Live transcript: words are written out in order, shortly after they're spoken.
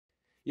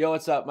Yo,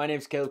 what's up? My name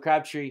is Kaleb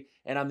Crabtree,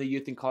 and I'm the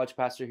youth and college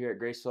pastor here at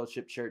Grace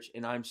Fellowship Church,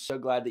 and I'm so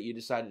glad that you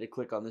decided to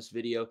click on this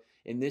video.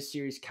 In this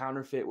series,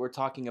 Counterfeit, we're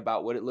talking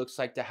about what it looks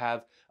like to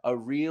have a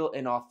real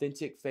and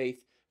authentic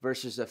faith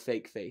versus a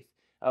fake faith.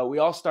 We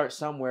all start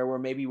somewhere where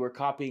maybe we're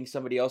copying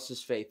somebody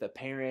else's faith, a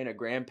parent, a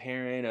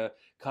grandparent, a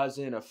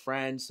cousin, a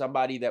friend,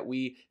 somebody that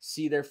we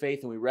see their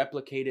faith and we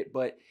replicate it,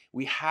 but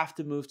we have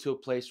to move to a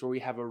place where we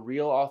have a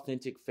real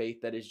authentic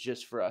faith that is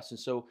just for us. And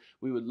so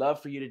we would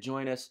love for you to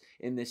join us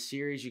in this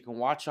series. You can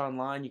watch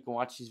online, you can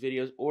watch these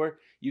videos, or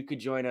you could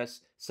join us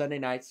Sunday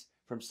nights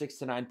from 6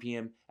 to 9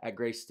 p.m. at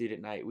Grace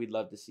Student Night. We'd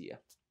love to see you.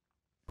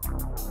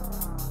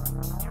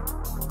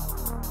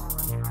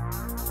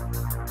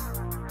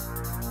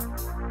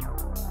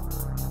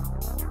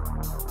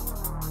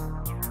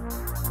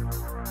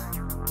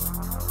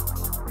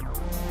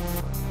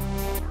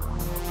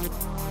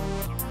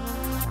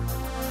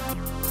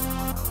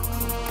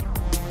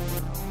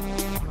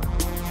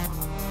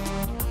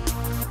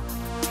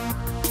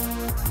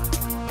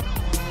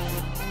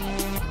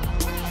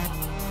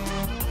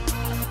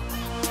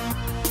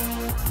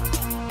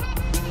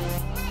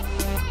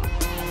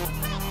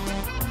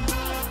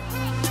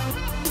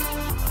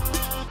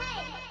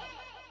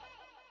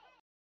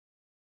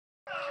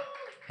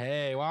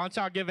 Hey, why don't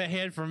y'all give a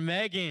hand for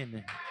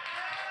Megan?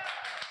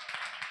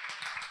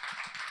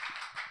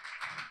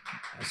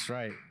 That's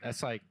right.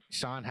 That's like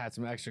Sean had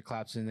some extra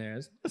claps in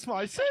there. That's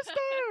my sister.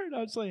 No,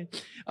 I'm just playing.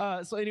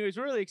 So anyways,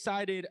 we're really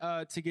excited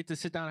to get to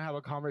sit down and have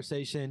a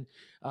conversation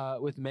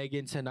with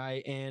Megan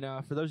tonight. And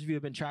for those of you who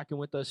have been tracking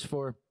with us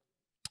for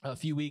a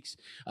few weeks,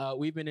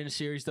 we've been in a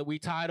series that we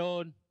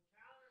titled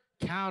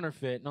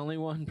Counterfeit, and only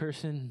one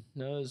person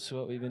knows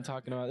what we've been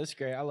talking about. This is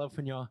great. I love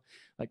when y'all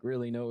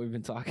really know what we've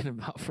been talking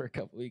about for a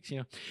couple weeks.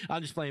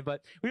 I'm just playing,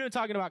 but we've been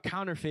talking about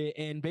counterfeit,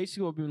 and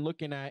basically what we've been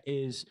looking at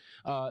is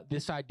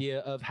this idea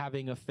of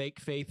having a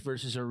fake faith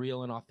versus a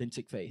real and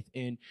authentic faith.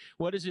 And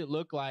what does it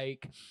look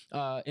like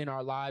in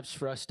our lives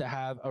for us to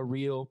have a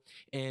real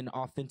and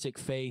authentic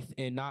faith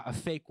and not a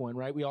fake one,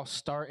 right? We all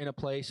start in a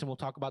place, and we'll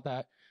talk about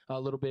that a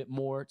little bit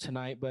more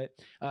tonight. But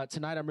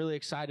tonight I'm really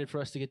excited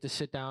for us to get to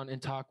sit down and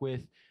talk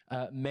with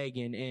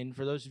Megan. And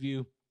for those of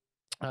you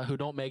who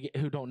don't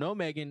know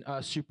Megan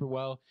super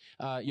well,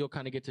 you'll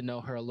kind of get to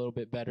know her a little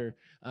bit better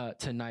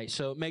tonight.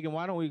 So Megan,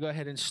 why don't we go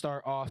ahead and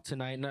start off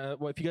tonight? And,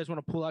 if you guys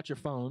want to pull out your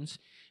phones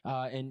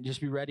and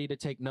just be ready to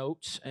take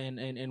notes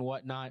and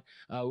whatnot.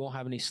 We won't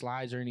have any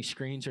slides or any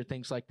screens or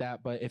things like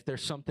that. But if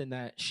there's something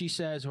that she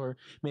says, or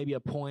maybe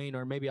a point,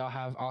 or maybe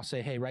I'll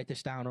say, hey, write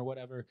this down or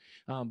whatever.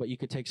 But you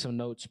could take some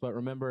notes. But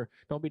remember,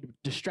 don't be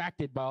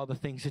distracted by all the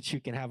things that you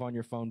can have on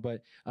your phone,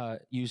 but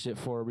use it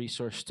for a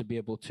resource to be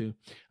able to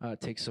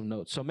take some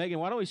notes. So Megan,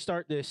 why don't we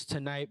start this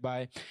tonight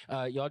by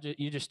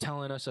you just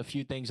telling us a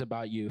few things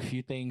about you, a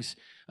few things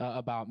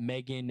about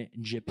Megan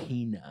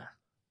Jupina.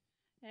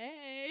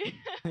 Hey.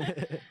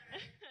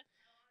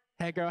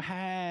 Hey, girl.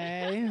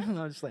 Hey.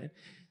 No, I'm just like.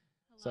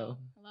 So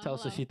tell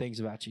us a few things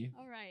about you.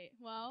 All right.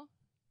 Well,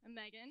 I'm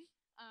Megan.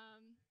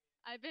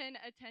 I've been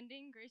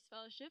attending Grace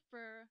Fellowship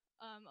for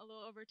a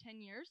little over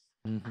 10 years.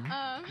 Mm-hmm.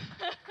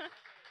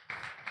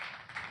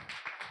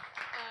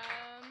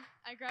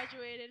 I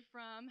graduated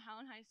from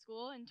Howland High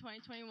School in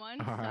 2021.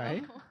 All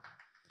right.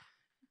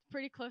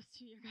 Pretty close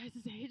to your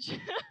guys' age.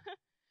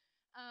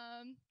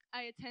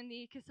 I attend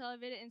the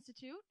Kaleb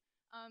Institute.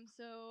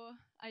 So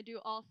I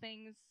do all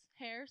things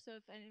hair. So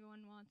if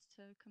anyone wants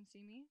to come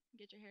see me,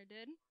 get your hair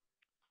did,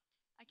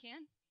 I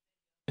can.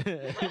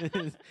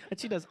 And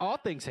she does all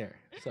things hair.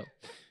 So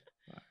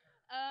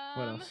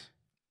what else?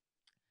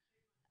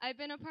 I've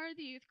been a part of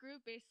the youth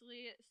group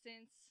basically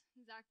since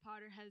Zach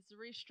Potter has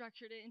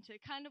restructured it into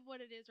kind of what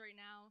it is right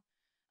now.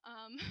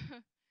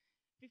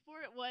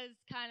 Before it was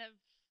kind of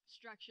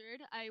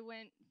structured, I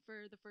went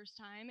for the first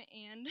time,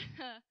 and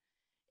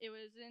it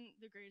wasn't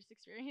the greatest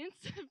experience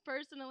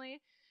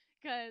personally,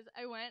 because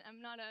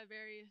I'm not a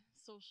very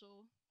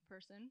social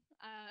person.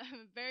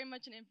 I'm very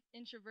much an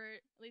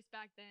introvert, at least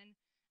back then.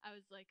 I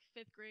was like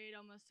 5th grade,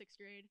 almost 6th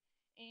grade,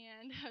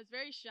 and I was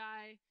very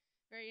shy,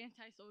 very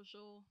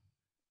antisocial,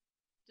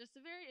 just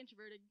a very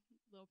introverted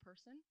little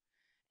person.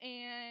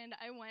 And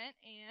I went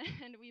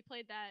and we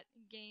played that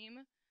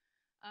game,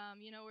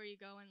 where you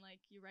go and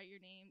you write your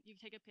name. You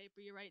take a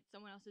paper, you write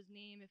someone else's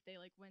name if they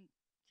went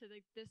to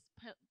this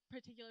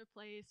particular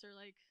place or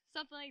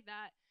something like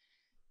that.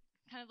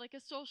 Kind of like a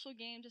social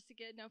game just to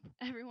get to know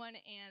everyone.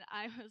 And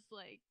I was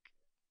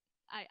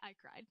I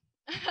cried.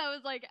 I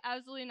was like,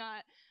 absolutely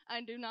not.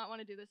 I do not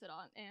want to do this at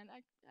all. And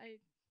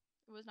it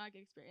was not a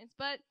good experience.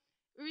 But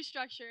we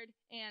restructured,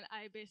 and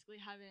I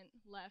basically haven't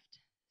left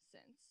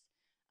since.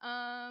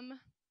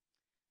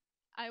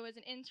 I was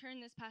an intern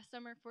this past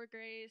summer for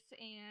Grace,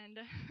 and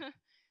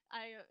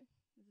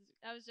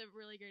that was a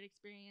really great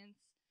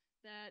experience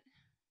that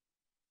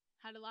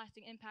had a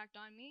lasting impact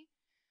on me.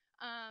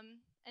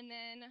 And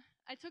then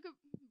I took a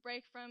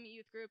break from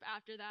youth group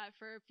after that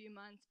for a few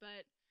months,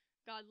 but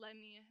God led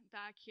me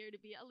back here to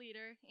be a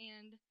leader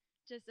and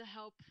just to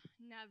help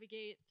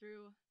navigate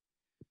through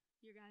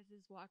your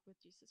guys' walk with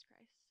Jesus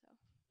Christ. So.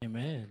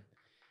 Amen.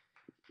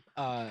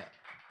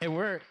 And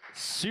we're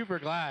super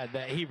glad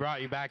that he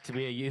brought you back to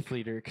be a youth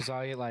leader, because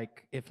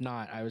if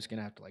not, I was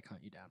gonna have to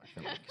hunt you down, I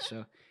feel like.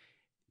 So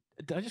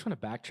I just want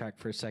to backtrack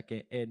for a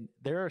second. And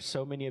there are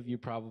so many of you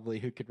probably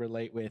who could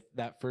relate with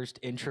that first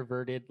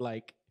introverted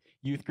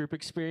youth group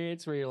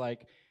experience where you're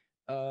like,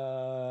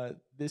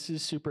 this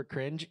is super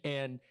cringe.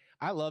 And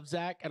I love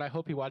Zach, and I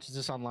hope he watches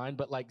this online,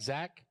 but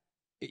Zach,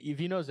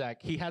 if you know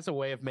Zach, he has a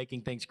way of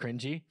making things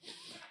cringy.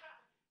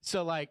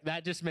 So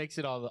that just makes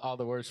it all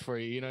the worse for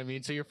you. You know what I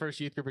mean? So your first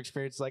youth group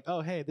experience is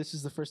oh, hey, this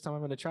is the first time I'm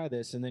going to try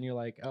this. And then you're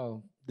like,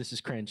 oh, this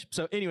is cringe.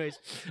 So anyways,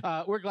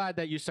 we're glad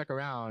that you stuck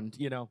around,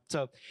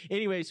 So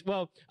anyways,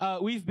 well,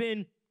 we've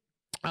been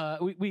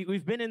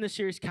in the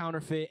series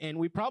Counterfeit, and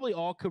we probably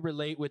all could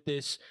relate with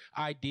this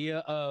idea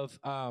of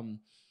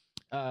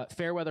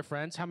fair weather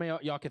friends. How many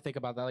of y'all can think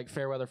about that?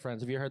 Fair weather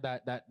friends. Have you heard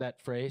that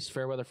phrase,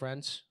 fair weather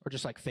friends? Or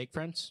just fake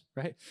friends,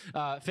 right?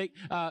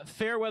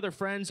 Fair weather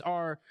friends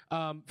are,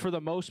 for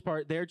the most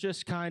part, they're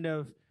just kind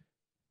of,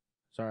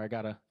 sorry, I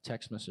got a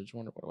text message.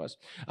 Wonder what it was.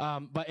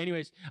 But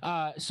anyways,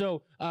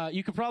 so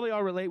you could probably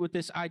all relate with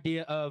this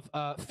idea of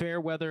fair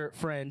weather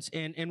friends.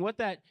 And what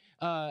that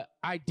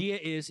idea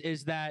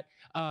is that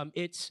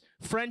it's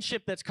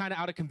friendship that's kind of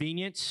out of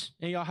convenience.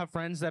 And y'all have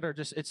friends that are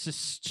it's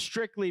just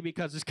strictly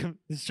because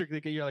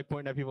you're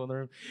pointing at people in the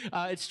room.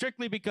 It's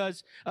strictly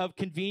because of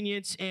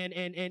convenience, and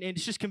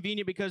it's just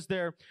convenient because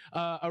they're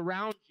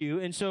around you.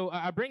 And so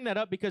I bring that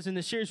up because in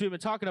the series we've been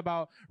talking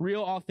about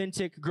real,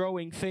 authentic,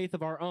 growing faith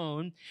of our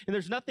own. And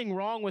there's nothing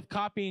wrong with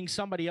copying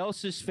somebody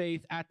else's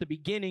faith at the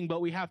beginning,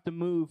 but we have to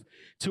move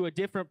to a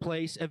different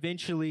place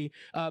eventually,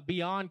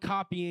 beyond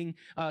copying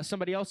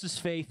somebody else's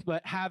faith,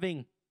 but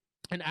having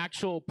an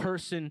actual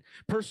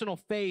personal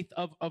faith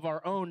of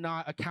our own,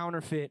 not a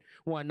counterfeit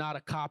one, not a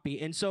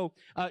copy. And so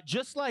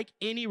just like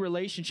any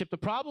relationship, the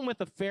problem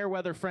with a fair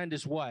weather friend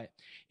is what?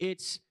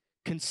 It's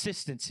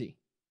consistency,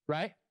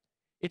 right?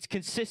 It's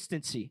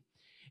consistency.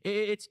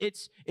 It's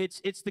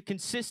the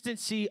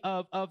consistency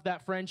of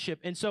that friendship.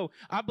 And so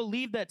I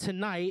believe that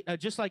tonight,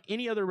 just like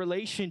any other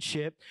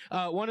relationship,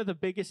 one of the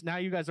biggest, now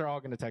you guys are all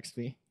going to text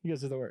me. You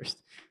guys are the worst.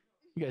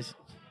 You guys.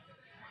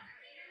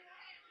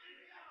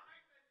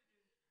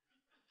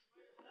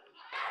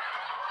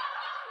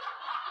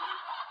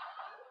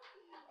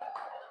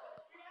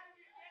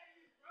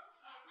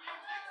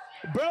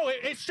 Bro,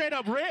 it straight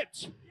up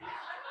ripped.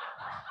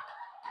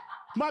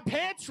 My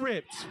pants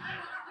ripped.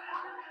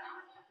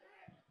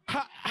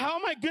 How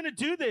am I going to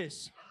do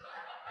this?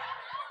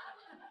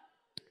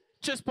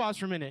 Just pause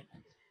for a minute.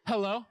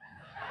 Hello?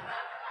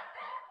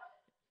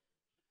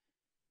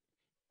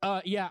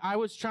 Yeah, I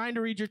was trying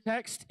to read your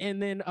text,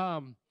 and then,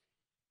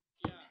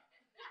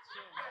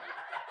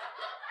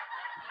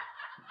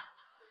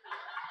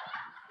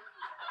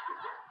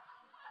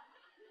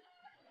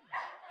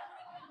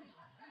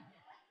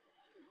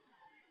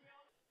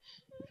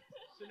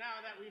 So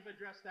now that we've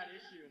addressed that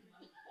issue,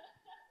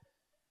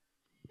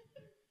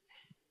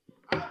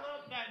 I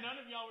love that none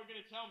of y'all were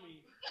going to tell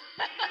me.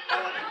 It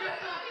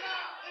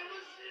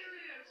was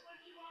serious. What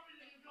do you want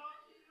me to go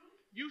up to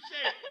you? You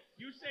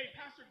say,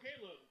 Pastor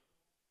Caleb.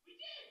 We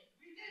did.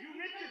 You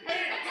ripped your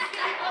pants.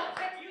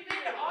 You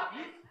did it,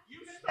 obvious.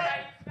 You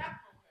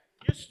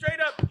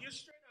straight up, we're going to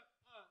get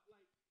back to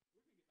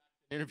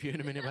the interview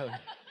in a minute, by the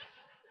way.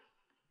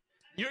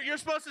 You're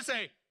supposed to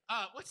say,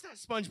 what's that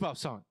SpongeBob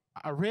song?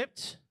 I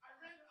ripped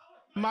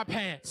my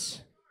pants.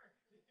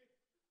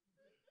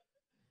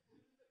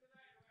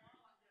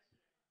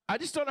 I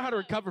just don't know how to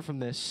recover from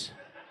this.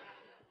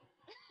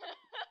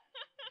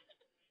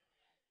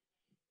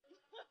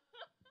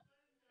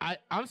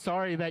 I'm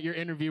sorry that your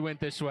interview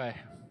went this way.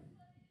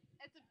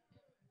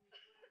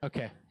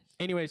 Okay.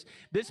 Anyways,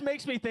 this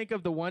makes me think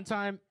of the one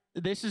time,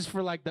 this is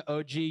for the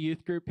OG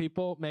youth group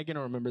people. Megan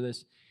will remember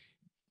this.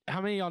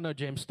 How many of y'all know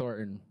James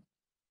Thornton?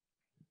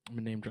 I'm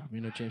going to name drop. You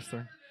know James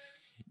Thornton?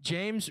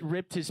 James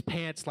ripped his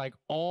pants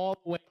all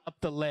the way up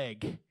the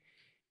leg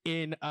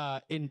in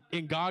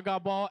Gaga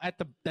Ball at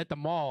the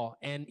mall,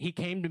 and he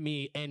came to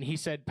me and he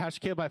said, Pastor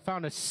Caleb, I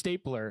found a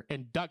stapler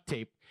and duct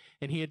tape,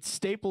 and he had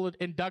stapled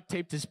and duct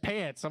taped his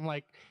pants. I'm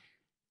like,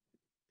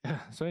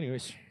 so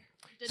anyways,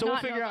 so we'll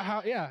figure out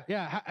how.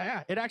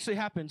 Yeah, it actually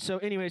happened. So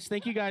anyways,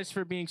 thank you guys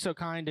for being so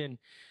kind and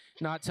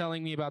not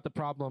telling me about the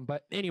problem.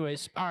 But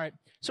anyways, all right,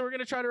 so we're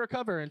gonna try to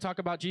recover and talk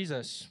about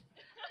Jesus.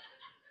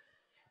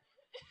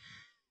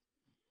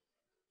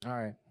 All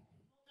right.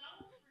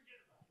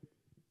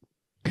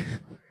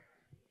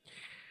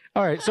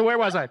 All right, so where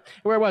was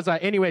I?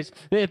 Anyways,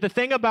 the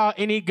thing about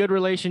any good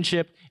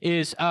relationship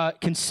is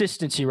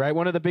consistency, right?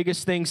 One of the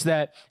biggest things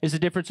that is the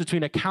difference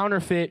between a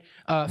counterfeit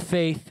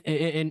faith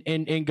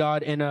in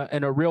God and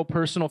a real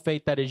personal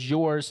faith that is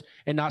yours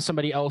and not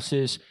somebody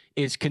else's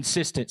is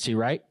consistency,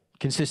 right?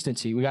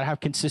 Consistency. We got to have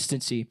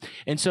consistency.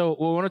 And so what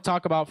we want to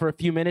talk about for a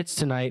few minutes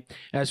tonight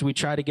as we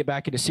try to get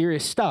back into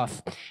serious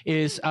stuff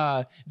is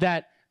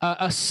that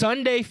a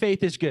Sunday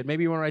faith is good.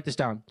 Maybe you want to write this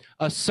down.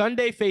 A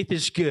Sunday faith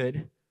is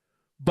good,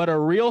 but a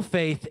real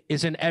faith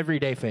is an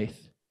everyday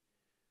faith.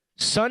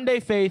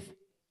 Sunday faith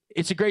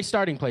it's a great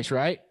starting place,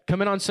 right?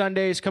 Coming on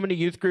Sundays, coming to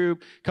youth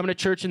group, coming to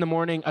church in the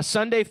morning. A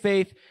Sunday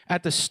faith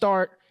at the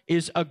start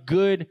is a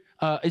good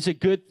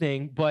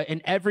thing, but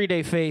an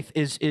everyday faith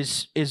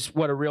is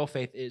what a real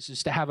faith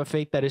is to have a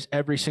faith that is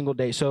every single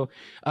day. So,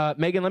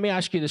 Megan, let me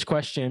ask you this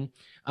question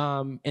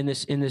in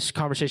this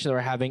conversation that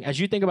we're having. As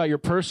you think about your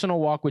personal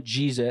walk with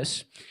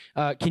Jesus,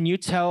 can you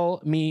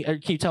tell me, or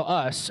can you tell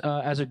us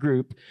as a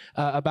group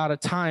about a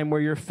time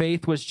where your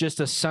faith was just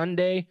a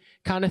Sunday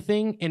kind of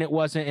thing and it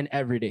wasn't an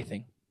everyday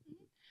thing?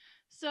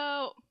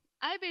 So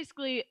I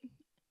basically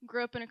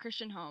grew up in a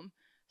Christian home.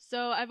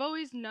 So I've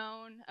always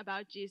known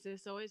about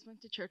Jesus, always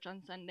went to church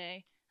on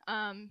Sunday.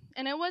 And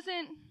I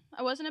wasn't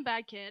a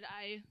bad kid.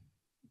 I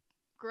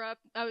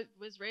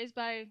was raised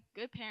by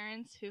good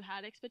parents who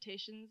had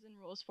expectations and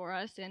rules for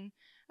us, and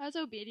I was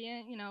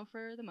obedient,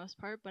 for the most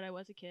part, but I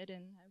was a kid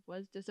and I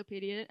was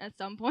disobedient at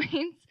some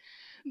points.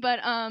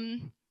 But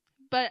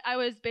I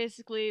was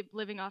basically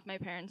living off my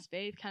parents'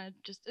 faith, kind of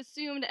just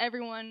assumed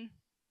everyone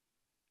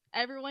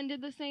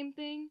did the same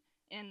thing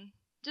and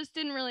just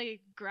didn't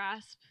really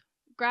grasp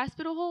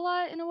it a whole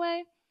lot in a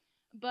way.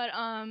 But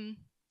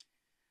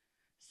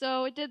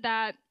so it did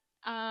that.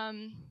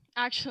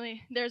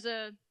 Actually,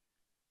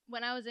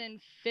 when I was in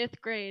 5th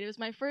grade, it was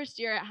my first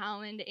year at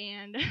Howland,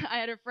 and I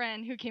had a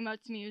friend who came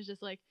up to me, who was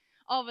just like,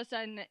 all of a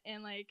sudden,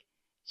 and like,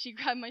 she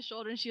grabbed my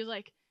shoulder and she was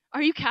like,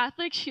 "Are you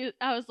Catholic?"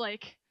 I was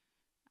like,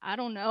 "I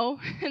don't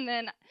know." And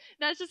then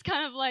that's just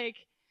kind of like,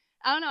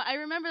 I don't know. I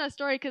remember that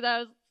story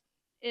because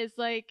it's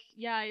like,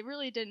 yeah, I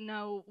really didn't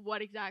know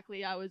what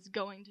exactly I was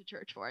going to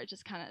church for. I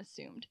just kind of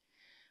assumed.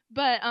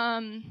 But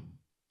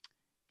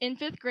in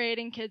 5th grade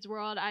in Kids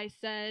World, I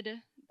said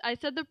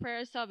the prayer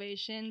of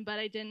salvation, but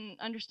I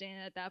didn't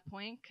understand it at that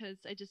point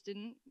because I just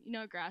didn't,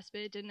 grasp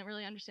it. Didn't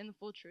really understand the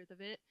full truth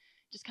of it.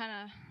 Just kind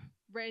of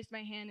raised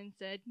my hand and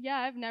said, "Yeah,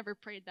 I've never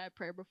prayed that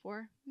prayer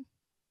before,"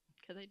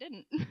 because I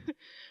didn't.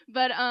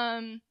 But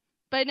I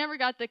never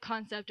got the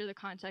concept or the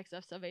context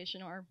of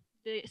salvation or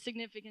the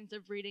significance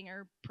of reading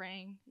or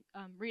praying,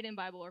 reading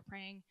Bible or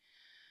praying.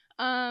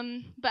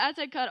 But as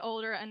I got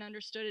older and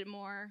understood it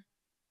more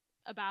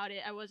about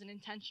it, I wasn't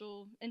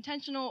intentional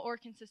or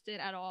consistent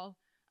at all.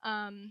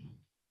 And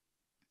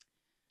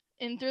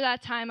through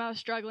that time, I was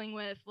struggling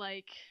with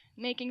like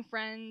making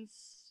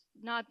friends,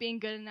 not being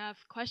good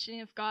enough,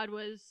 questioning if God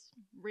was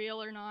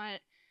real or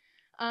not.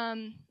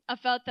 I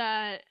felt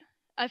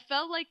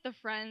like the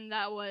friend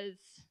that was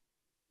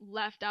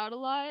left out a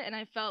lot, and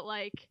I felt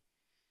like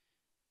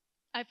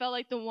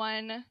the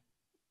one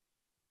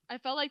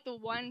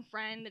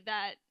friend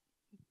that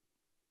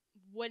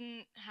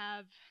wouldn't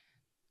have.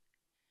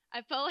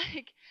 I felt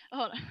like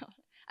hold on.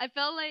 I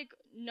felt like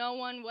no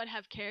one would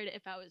have cared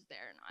if I was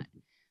there or not.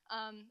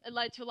 It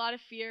led to a lot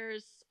of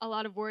fears, a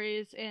lot of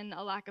worries, and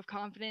a lack of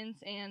confidence,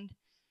 and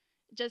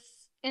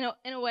just in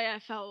a way I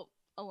felt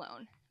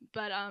alone.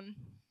 But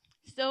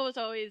still was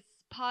always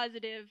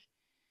positive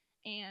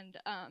and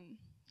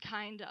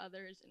kind to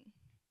others, and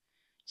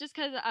just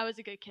because I was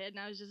a good kid and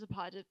I was just a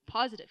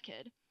positive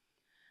kid.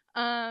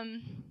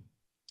 But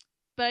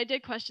I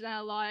did question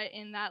that a lot,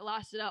 and that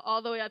lasted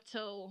all the way up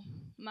till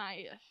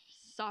my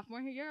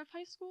sophomore year of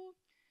high school.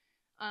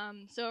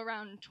 So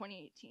around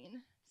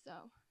 2018.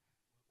 So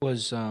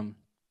Was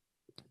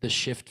the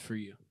shift for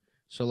you?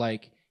 So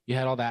like you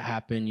had all that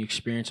happen, you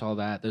experienced all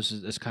that.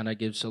 This kind of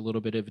gives a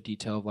little bit of a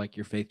detail of like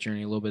your faith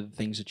journey, a little bit of the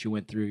things that you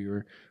went through, you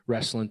were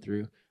wrestling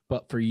through.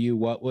 But for you,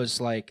 what was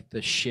like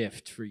the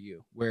shift for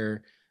you,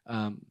 where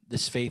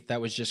this faith that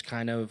was just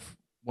kind of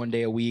one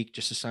day a week,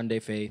 just a Sunday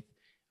faith?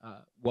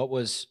 What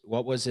was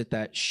it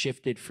that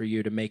shifted for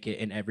you to make it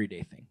an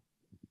everyday thing?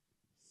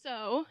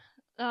 So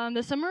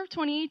the summer of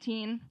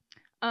 2018.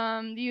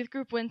 The youth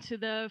group went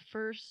to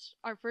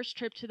our first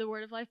trip to the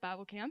Word of Life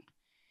Bible Camp,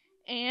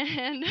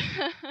 and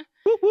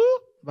woo woo!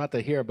 About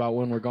to hear about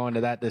when we're going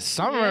to that this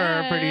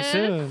summer pretty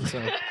soon.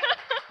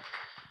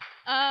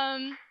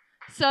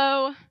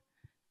 So,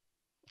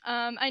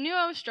 I knew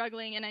I was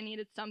struggling and I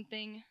needed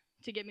something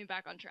to get me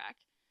back on track.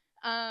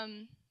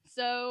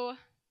 So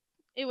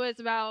it was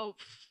about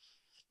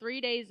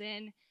 3 days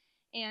in,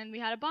 and we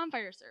had a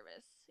bonfire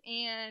service,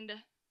 and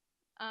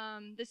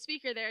the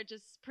speaker there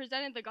just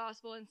presented the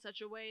gospel in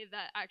such a way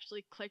that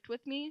actually clicked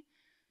with me.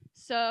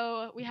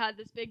 So we had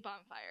this big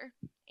bonfire,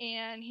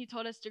 and he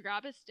told us to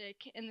grab a stick,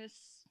 and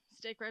this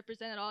stick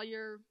represented all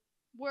your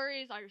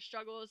worries, all your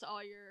struggles,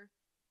 all your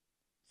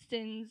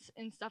sins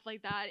and stuff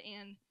like that,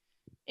 and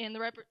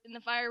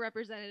the fire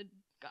represented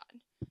God.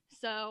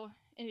 So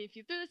if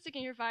you threw the stick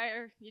in your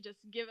fire, you just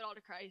give it all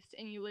to Christ,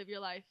 and you live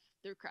your life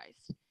through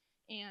Christ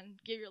and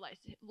give your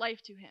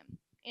life to Him.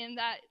 And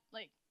that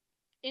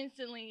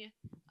instantly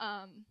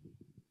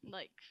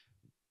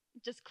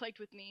just clicked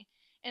with me,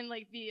 and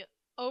the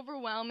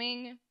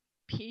overwhelming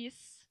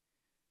peace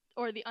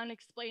or the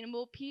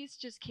unexplainable peace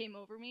just came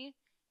over me,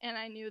 and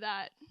I knew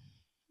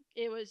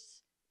it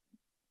was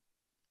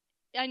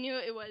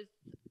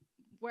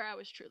where I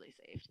was truly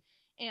saved,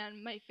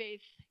 and my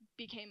faith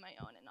became my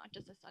own and not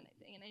just a Sunday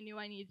thing, and I knew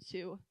I needed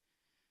to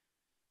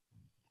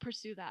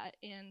pursue that.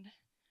 And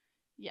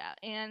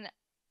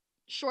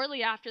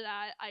shortly after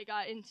that, I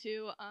got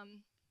into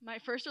my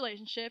first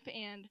relationship,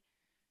 and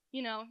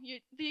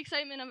the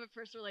excitement of a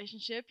first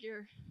relationship,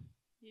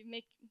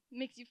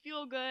 makes you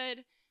feel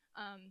good.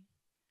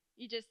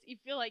 You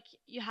feel like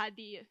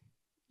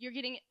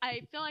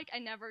I feel like I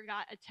never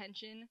got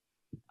attention,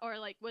 or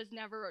like was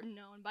never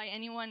known by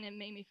anyone. It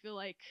made me feel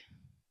like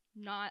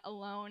not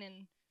alone,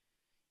 and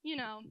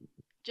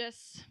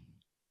just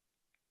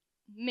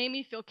made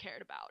me feel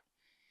cared about.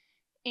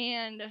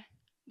 And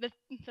the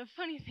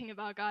funny thing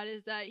about God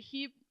is that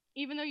he,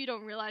 even though you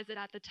don't realize it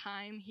at the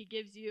time, he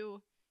gives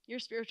you your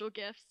spiritual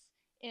gifts.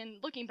 And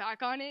looking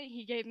back on it,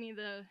 he gave me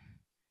the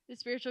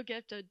spiritual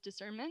gift of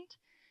discernment,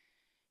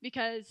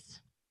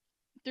 because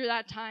through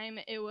that time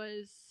it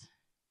was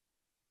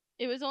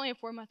only a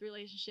 4-month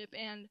relationship,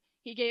 and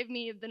he gave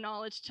me the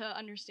knowledge to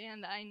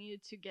understand that I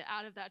needed to get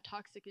out of that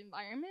toxic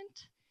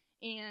environment,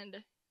 and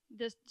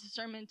this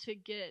discernment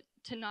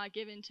to not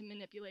give in to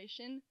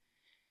manipulation.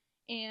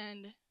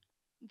 And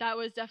that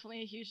was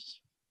definitely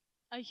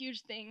a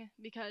huge thing,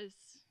 because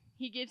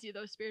he gives you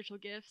those spiritual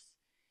gifts,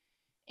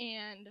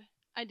 and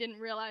I didn't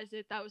realize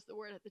that was the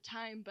word at the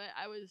time, but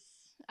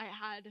I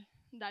had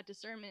that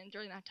discernment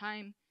during that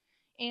time.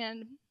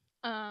 And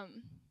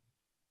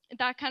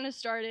that kind of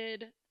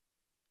started.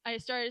 I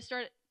started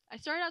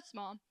out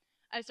small.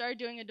 I started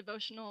doing a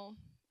devotional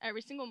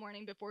every single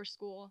morning before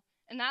school,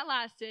 and that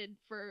lasted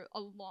for a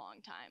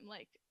long time.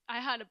 Like I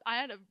had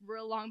a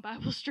real long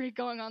Bible streak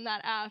going on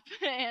that app,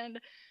 and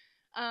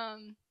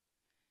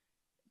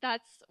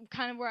that's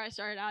kind of where I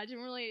started out. I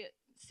didn't really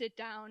sit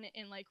down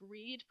and like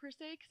read per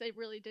se, because I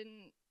really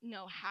didn't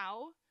know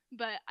how.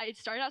 But I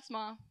started out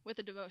small with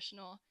a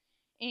devotional,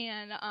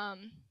 and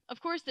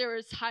of course there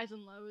was highs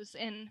and lows,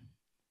 and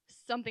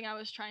something I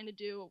was trying to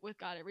do with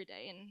God every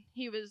day, and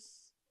he was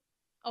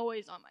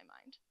always on my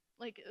mind,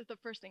 like the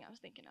first thing I was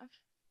thinking of.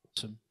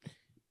 Awesome.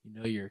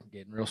 You're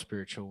getting real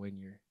spiritual when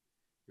your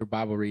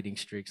Bible reading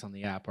streaks on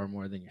the app are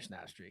more than your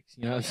snap streaks.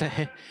 You know what I'm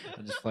saying?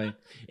 I'm just playing.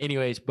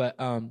 Anyways, but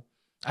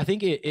I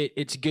think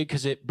it's good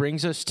because it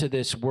brings us to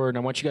this word, and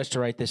I want you guys to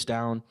write this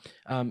down.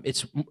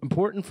 It's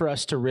important for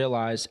us to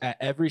realize at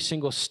every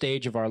single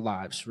stage of our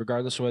lives,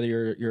 regardless of whether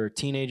you're a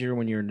teenager,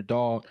 when you're an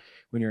adult,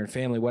 when you're in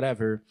family,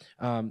 whatever,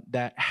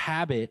 that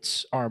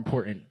habits are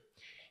important.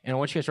 And I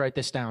want you guys to write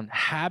this down.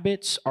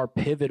 Habits are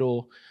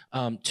pivotal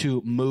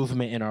to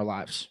movement in our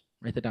lives.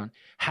 Write that down.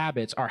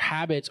 Our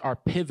habits are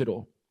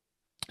pivotal.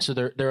 So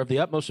they're of the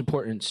utmost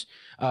importance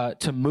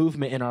to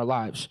movement in our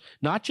lives.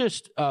 Not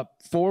just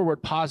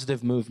forward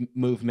positive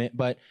movement,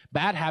 but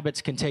bad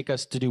habits can take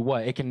us to do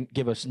what? It can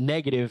give us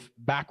negative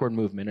backward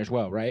movement as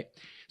well, right?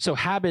 So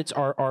habits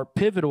are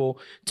pivotal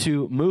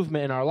to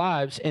movement in our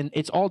lives, and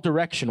it's all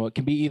directional. It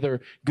can be either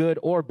good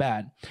or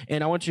bad.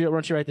 And I want you to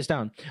write this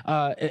down.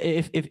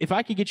 If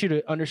I could get you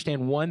to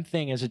understand one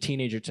thing as a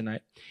teenager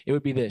tonight, it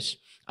would be this,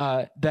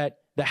 that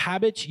the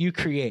habits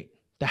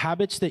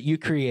that you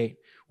create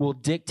will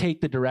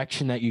dictate the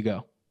direction that you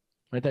go.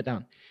 Write that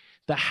down.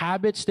 The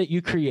habits that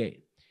you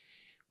create,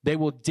 they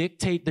will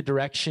dictate the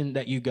direction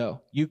that you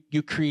go.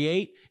 You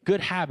create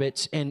good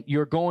habits, and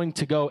you're going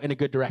to go in a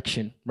good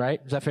direction, right?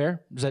 Is that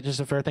fair? Is that just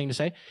a fair thing to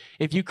say?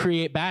 If you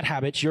create bad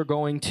habits, you're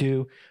going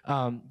to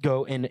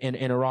go in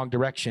a wrong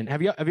direction.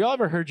 Have y'all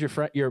ever heard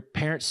your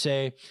parents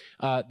say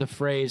the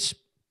phrase,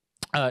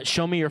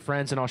 show me your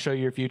friends and I'll show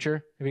you your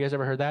future? Have you guys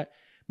ever heard that?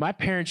 My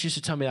parents used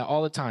to tell me that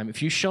all the time.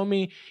 If you show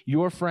me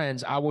your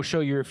friends, I will show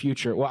you your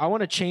future. Well, I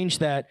want to change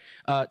that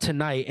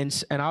tonight,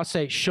 and I'll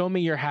say, show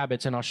me your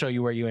habits, and I'll show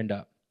you where you end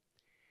up.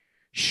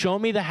 Show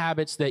me the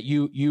habits that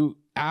you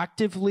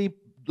actively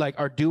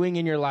are doing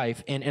in your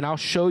life, and I'll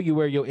show you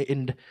where you'll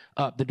end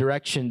up, the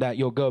direction that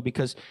you'll go,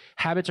 because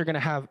habits are going to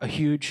have a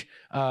huge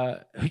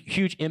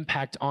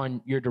impact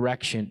on your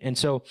direction. And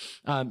so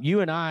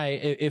you and I,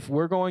 if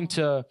we're going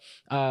to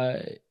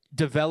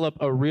develop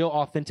a real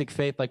authentic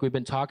faith like we've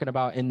been talking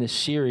about in this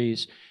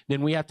series,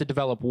 then we have to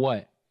develop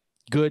what?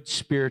 Good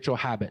spiritual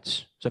habits.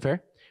 Is that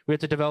fair? We have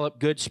to develop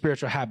good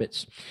spiritual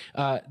habits.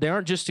 They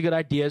aren't just good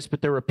ideas,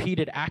 but they're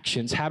repeated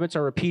actions. Habits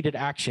are repeated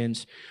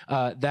actions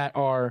that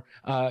are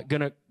going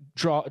to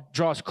draw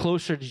us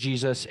closer to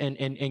Jesus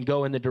and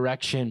go in the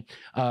direction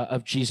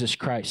of Jesus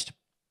Christ.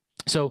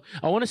 So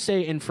I want to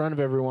say in front of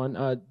everyone,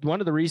 one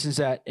of the reasons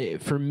that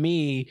for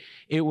me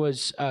it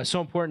was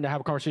so important to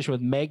have a conversation with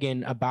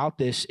Megan about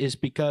this is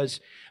because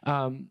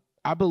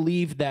I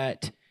believe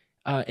that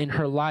in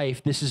her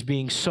life this is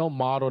being so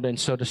modeled and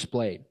so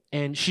displayed.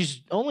 And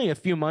she's only a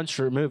few months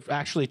removed.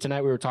 Actually,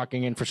 tonight we were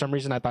talking, and for some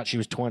reason I thought she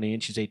was 20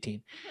 and she's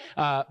 18.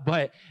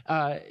 But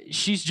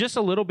she's just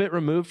a little bit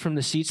removed from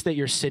the seats that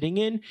you're sitting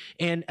in.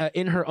 And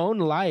in her own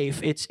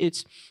life,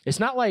 it's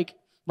not like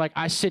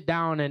I sit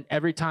down and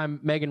every time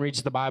Megan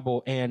reads the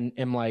Bible and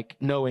am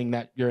knowing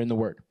that you're in the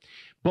Word.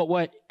 But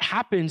what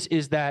happens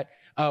is that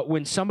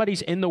when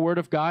somebody's in the Word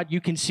of God, you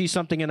can see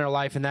something in their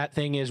life, and that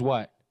thing is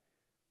what?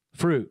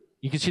 Fruit.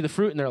 You can see the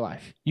fruit in their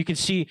life. You can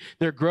see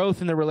their growth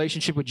in their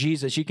relationship with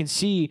Jesus. You can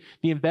see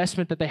the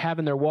investment that they have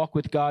in their walk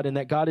with God, and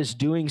that God is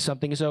doing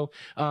something. So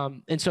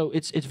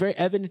it's very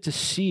evident to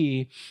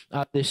see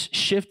this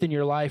shift in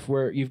your life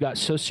where you've got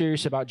so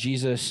serious about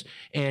Jesus,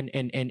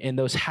 and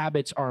those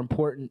habits are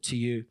important to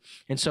you.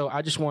 And so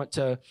I just want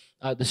the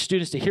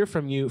students to hear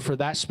from you for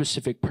that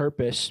specific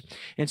purpose.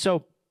 And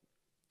so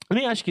let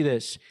me ask you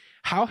this: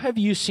 how have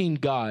you seen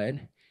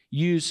God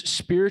use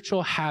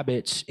spiritual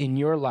habits in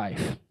your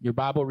life, your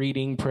Bible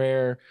reading,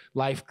 prayer,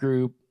 life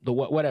group,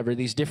 whatever,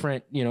 these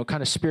different,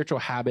 kind of spiritual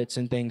habits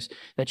and things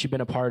that you've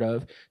been a part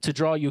of, to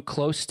draw you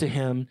close to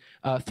him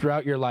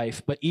throughout your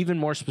life, but even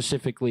more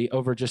specifically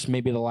over just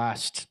maybe the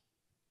last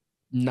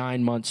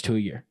 9 months to a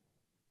year?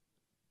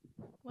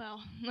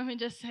 Well, let me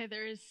just say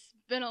there's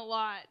been a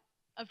lot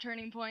of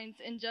turning points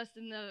in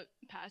the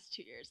past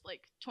 2 years,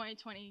 like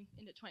 2020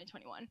 into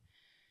 2021.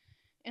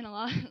 And a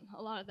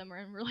lot of them are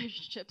in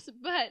relationships.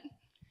 But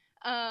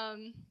I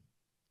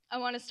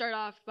want to start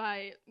off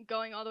by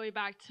going all the way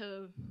back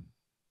to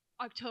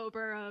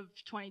October of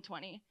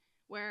 2020,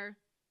 where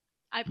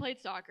I played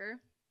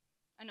soccer.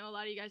 I know a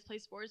lot of you guys play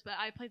sports, but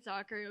I played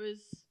soccer. It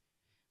was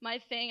my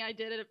thing. I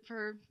did it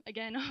for,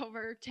 again,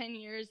 over 10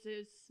 years. It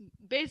was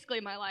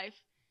basically my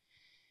life.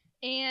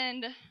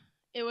 And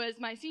it was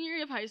my senior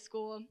year of high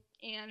school,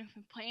 and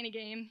playing a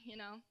game,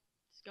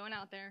 just going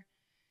out there.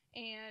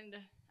 And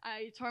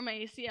I tore my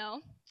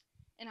ACL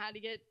and had to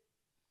get,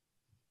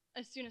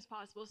 as soon as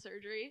possible,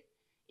 surgery,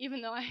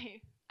 even though I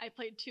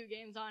played 2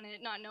 games on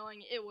it, not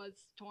knowing it was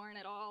torn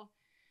at all.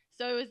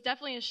 So it was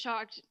definitely a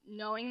shock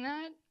knowing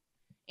that,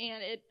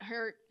 and it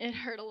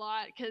hurt a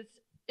lot because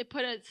it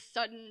put a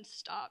sudden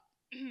stop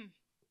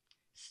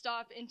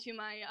into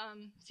my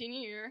senior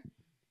year,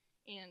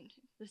 and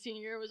the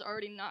senior year was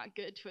already not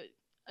good to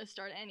a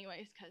start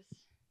anyways, because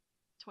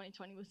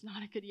 2020 was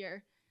not a good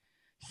year.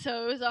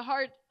 So it was a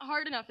hard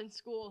enough in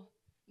school,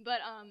 but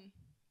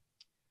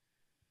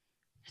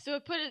so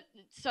it put a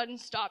sudden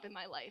stop in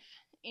my life.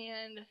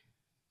 And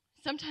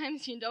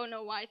sometimes you don't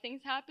know why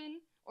things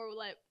happen, or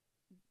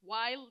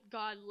why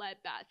God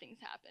let bad things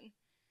happen.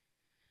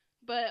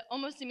 But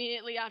almost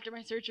immediately after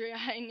my surgery,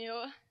 I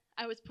knew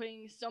I was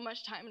putting so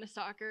much time into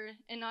soccer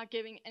and not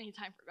giving any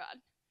time for God.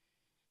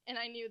 And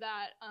I knew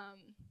that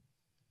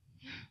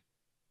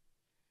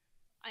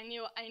I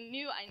knew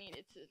I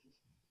needed to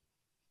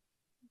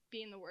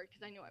be in the Word,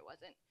 because I knew I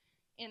wasn't,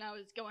 and I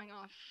was going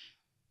off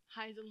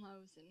highs and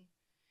lows,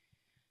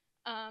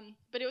 and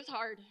but it was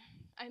hard.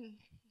 I'm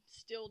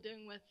still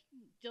dealing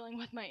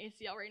with my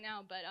ACL right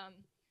now,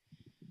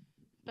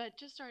 but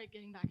just started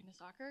getting back into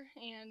soccer,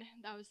 and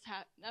that was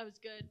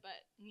good,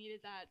 but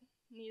needed that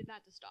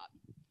to stop,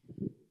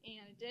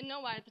 and I didn't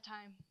know why at the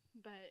time,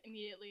 but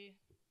immediately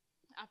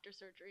after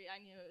surgery,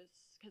 I knew it was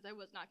because I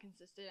was not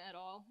consistent at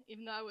all,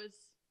 even though I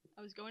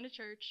was going to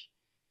church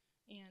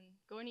and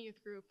going to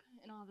youth group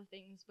and all the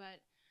things, but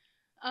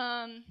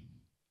kind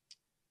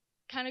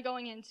of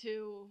going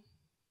into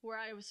where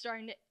I was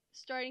starting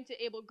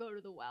to able to go to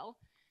the well,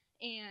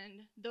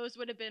 and those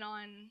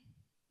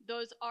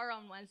are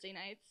on Wednesday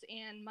nights,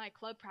 and my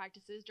club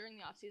practices during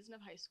the off season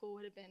of high school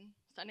would have been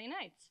Sunday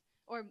nights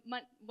or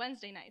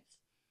Wednesday nights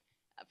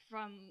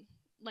from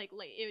late.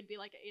 It would be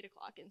like at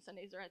 8:00, and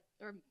Sundays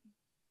or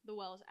the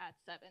well's at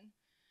 7,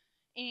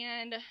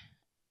 and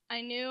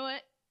I knew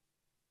it.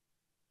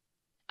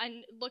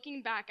 And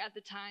looking back at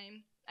the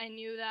time, I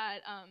knew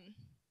that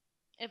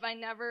if I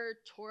never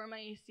tore my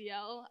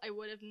ACL, I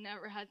would have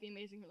never had the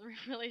amazing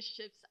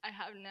relationships I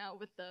have now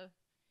with the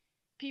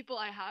people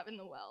I have in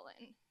the well.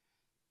 And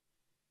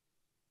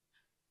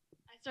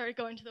I started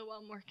going to the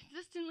well more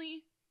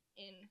consistently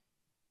in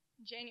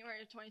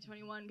January of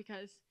 2021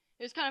 because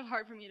it was kind of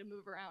hard for me to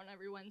move around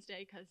every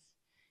Wednesday because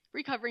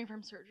recovering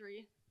from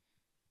surgery.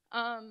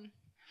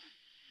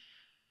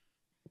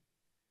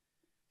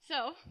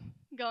 So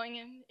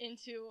going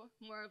into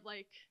more of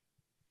like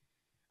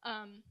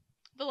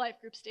the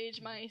life group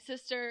stage, my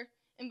sister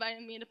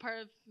invited me to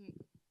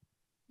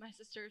my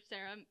sister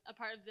Sarah, a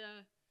part of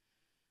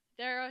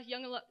their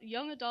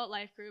young adult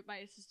life group.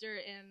 My sister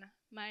and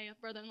my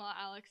brother-in-law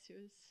Alex,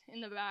 who's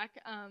in the back.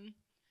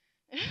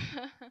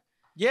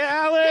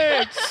 Yeah,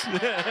 Alex.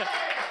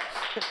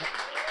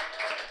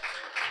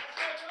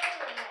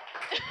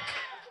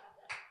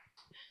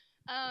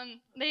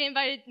 They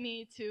invited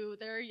me to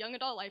their young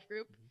adult life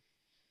group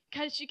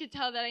because she could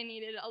tell that I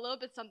needed a little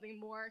bit something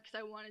more because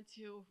I wanted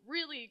to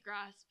really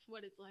grasp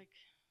what it's like.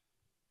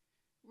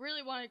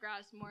 Really want to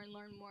grasp more and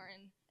learn more,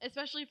 and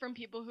especially from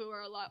people who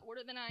are a lot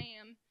older than I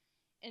am,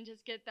 and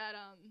just get that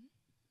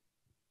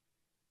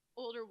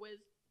older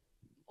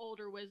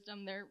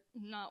wisdom. They're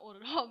not old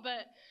at all,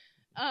 but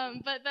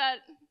that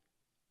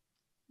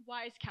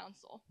wise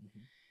counsel.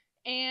 Mm-hmm.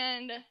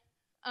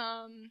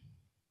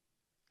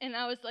 And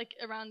that was like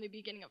around the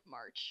beginning of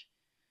March.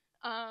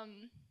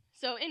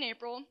 So in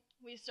April,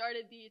 we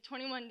started the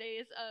 21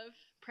 days of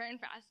prayer and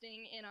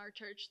fasting in our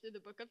church through the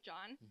book of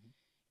John. Mm-hmm.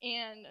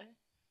 And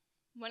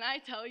when I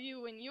tell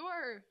you, when you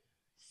are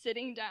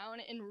sitting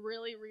down and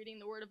really reading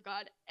the Word of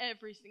God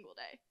every single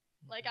day,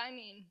 like I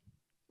mean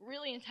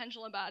really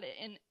intentional about it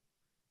and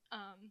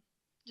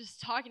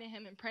just talking to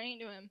him and praying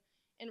to him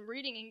and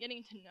reading and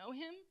getting to know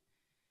him,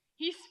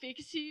 he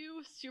speaks to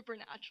you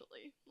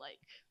supernaturally. Like,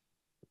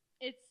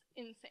 it's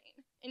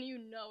insane. And you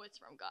know it's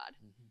from God.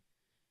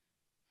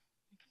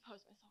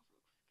 Compose myself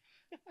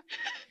real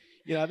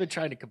quick. I've been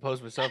trying to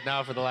compose myself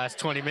now for the last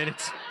 20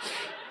 minutes.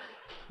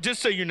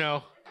 Just so you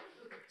know.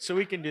 So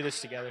we can do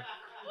this together.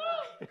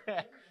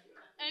 Anyway.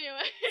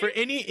 For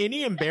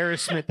any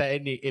embarrassment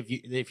that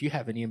if you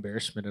have any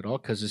embarrassment at all,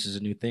 because this is a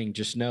new thing,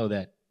 just know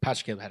that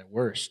Pastor Caleb had it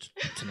worst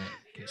tonight.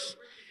 Because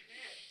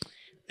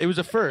it was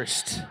a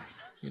first,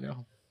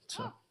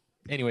 So,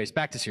 anyways,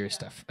 back to serious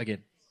stuff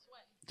again.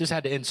 Just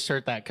had to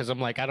insert that because I'm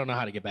like, I don't know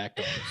how to get back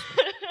to all this.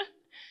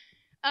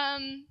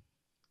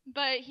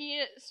 But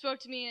he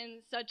spoke to me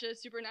in such a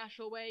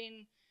supernatural way,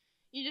 and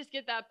you just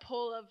get that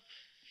pull of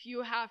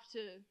you have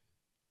to.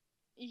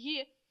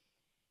 He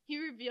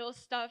reveals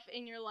stuff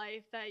in your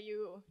life that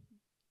you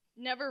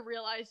never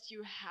realized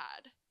you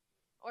had,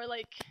 or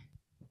like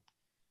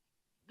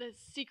the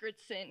secret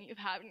sin you've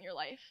had in your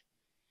life,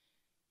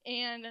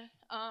 and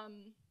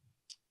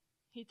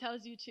he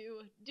tells you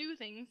to do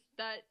things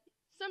that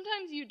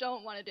sometimes you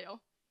don't want to do,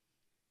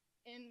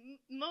 and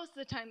most of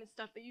the time it's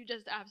stuff that you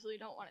just absolutely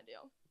don't want to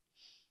do.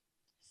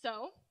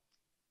 So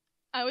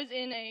I was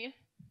in a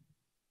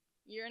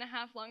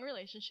 1.5 long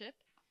relationship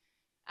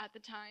at the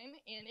time,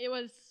 and it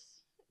was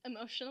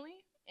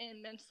emotionally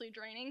and mentally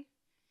draining,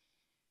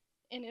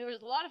 and there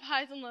was a lot of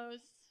highs and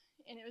lows,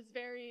 and it was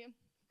very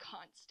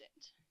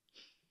constant.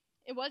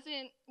 It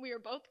wasn't, we were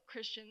both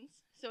Christians,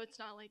 so it's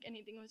not like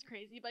anything was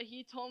crazy, but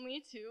he told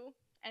me to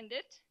end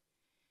it,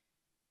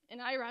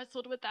 and I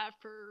wrestled with that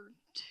for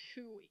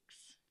 2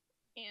 weeks,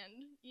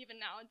 and even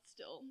now it's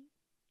still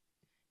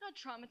not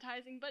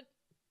traumatizing, but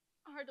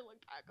hard to look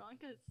back on,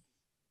 because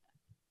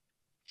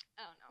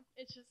I don't know,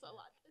 it's just a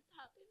lot that's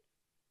happened.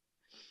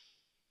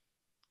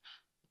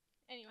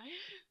 Anyway,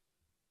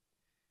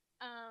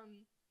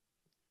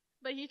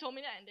 but he told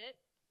me to end it,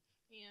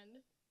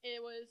 and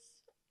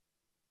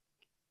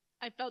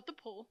I felt the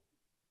pull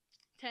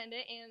to end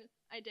it, and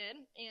I did,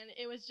 and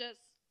it was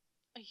just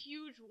a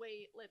huge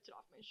weight lifted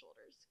off my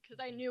shoulders, because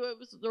I knew it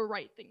was the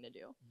right thing to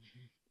do.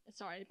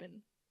 Sorry, I've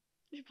been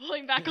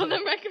pulling back on the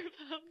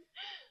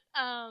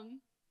microphone.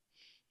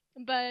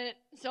 But,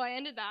 so I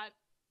ended that,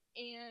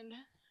 and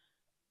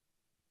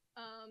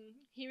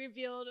he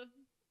revealed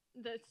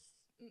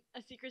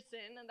a secret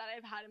sin that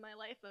I've had in my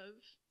life of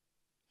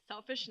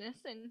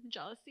selfishness and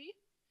jealousy.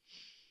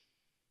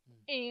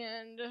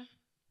 And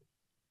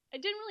I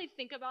didn't really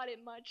think about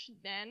it much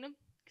then,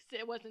 because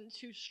it wasn't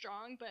too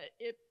strong, but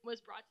it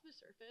was brought to the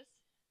surface.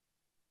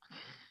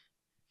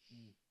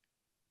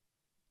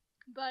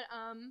 But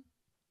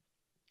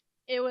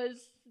it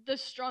was the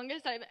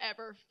strongest I've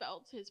ever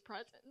felt his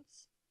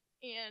presence,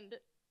 and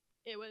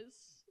it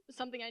was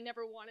something I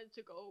never wanted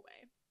to go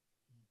away.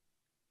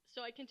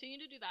 So I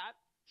continued to do that,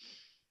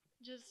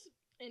 just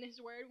in his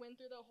word, went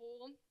through the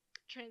whole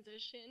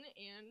transition,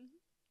 and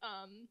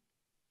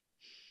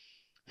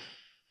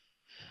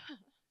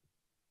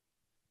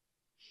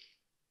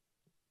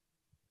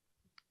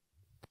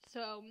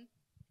so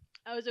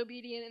I was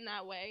obedient in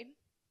that way.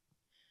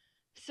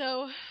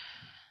 So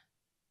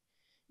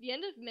the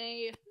end of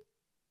May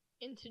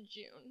into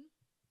June,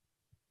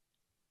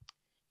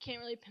 can't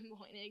really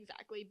pinpoint it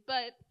exactly,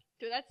 but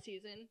through that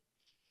season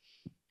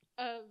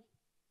of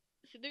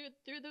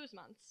through those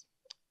months,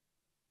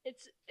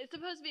 it's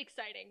supposed to be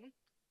exciting,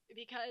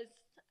 because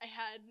I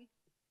had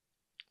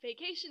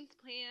vacations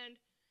planned,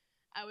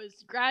 I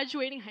was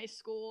graduating high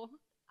school,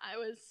 I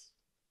was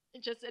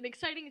just an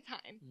exciting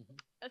time.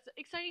 It's an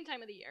exciting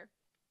time of the year.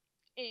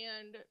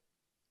 And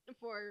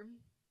for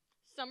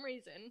some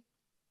reason,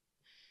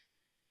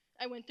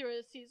 I went through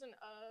a season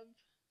of,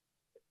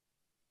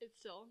 it's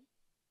still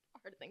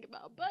hard to think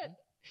about, but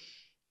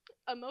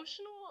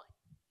emotional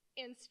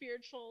and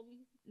spiritual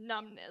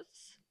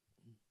numbness.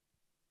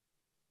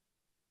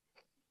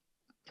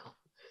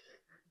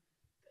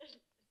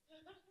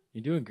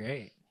 You're doing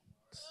great.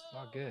 It's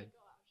all good.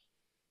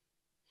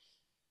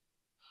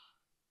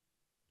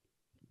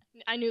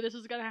 I knew this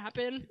was going to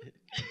happen.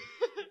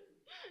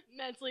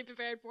 Mentally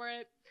prepared for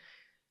it.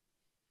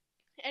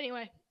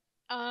 Anyway,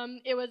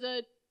 it was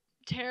a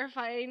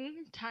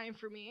terrifying time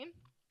for me,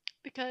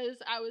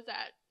 because I was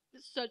at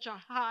such a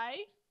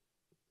high,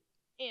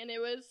 and I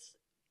was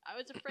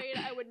afraid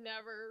I would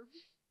never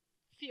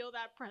feel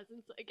that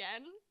presence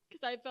again,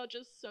 because I felt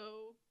just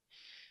so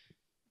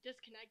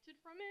disconnected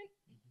from it.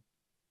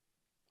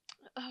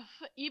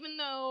 Even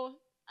though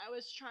I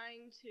was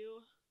going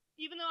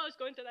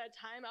through that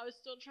time, I was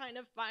still trying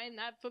to find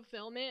that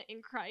fulfillment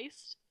in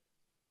Christ.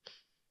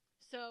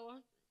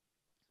 So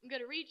I'm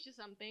going to read you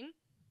something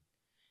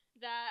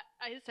that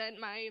I sent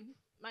my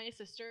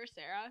sister,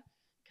 Sarah,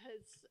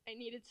 because I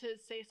needed to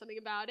say something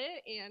about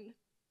it, and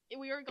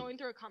we were going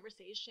through a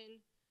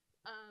conversation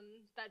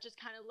that just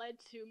kind of led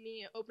to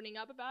me opening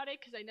up about it,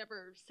 because I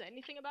never said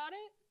anything about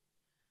it.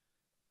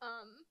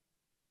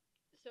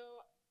 So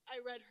I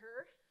read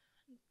her.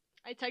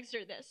 I texted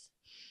her this.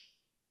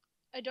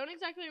 I don't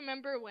exactly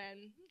remember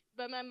when,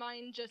 but my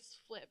mind just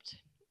flipped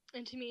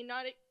into me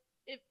not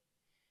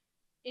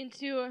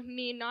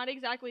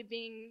exactly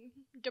being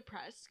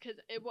depressed, because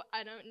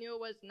I don't knew it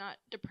was not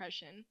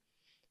depression,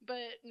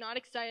 but not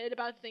excited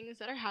about things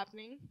that are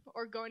happening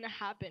or going to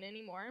happen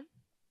anymore,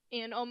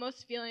 and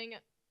almost feeling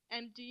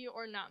empty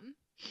or numb.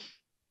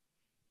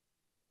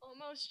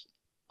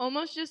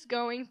 Almost just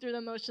going through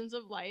the motions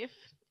of life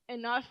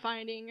and not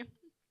finding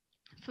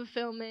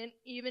fulfillment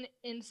even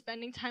in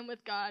spending time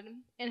with God.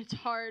 And it's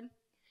hard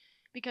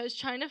because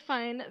trying to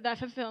find that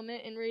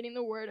fulfillment in reading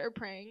the word or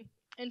praying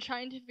and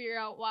trying to figure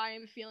out why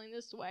I'm feeling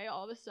this way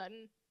all of a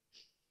sudden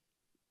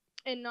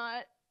and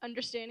not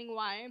understanding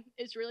why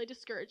is really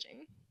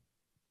discouraging.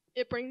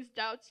 It brings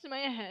doubts to my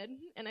head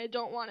and I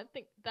don't want to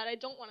think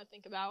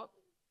about.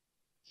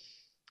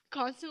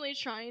 Constantly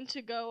trying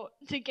to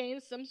gain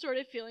some sort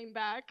of feeling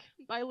back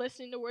by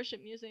listening to worship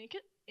music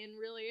and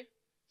really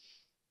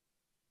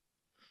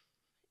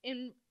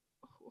and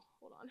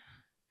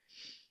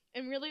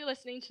really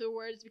listening to the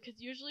words, because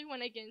usually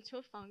when I get into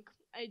a funk,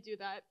 I do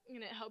that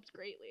and it helped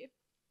greatly.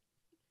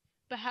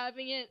 But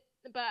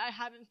I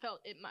haven't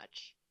felt it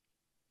much.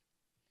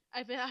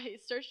 I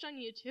searched on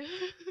YouTube.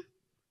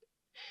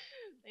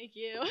 Thank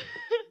you.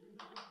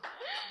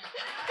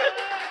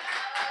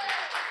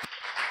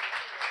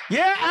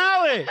 Yeah,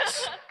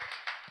 Alex.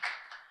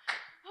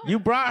 You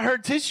brought her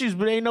tissues,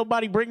 but ain't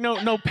nobody bring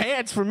no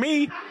pants for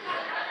me.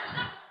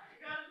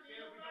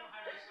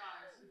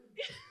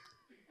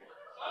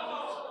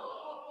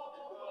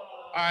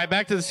 All right,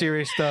 back to the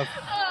serious stuff.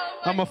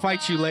 I'm gonna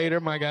fight you later,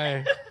 my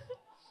guy.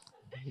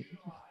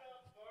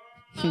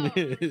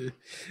 Anyway,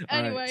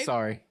 right,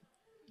 sorry.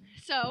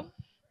 So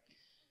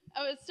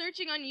I was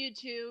searching on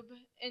YouTube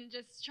and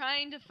just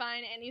trying to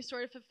find any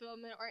sort of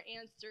fulfillment or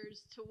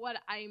answers to what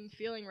I'm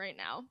feeling right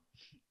now.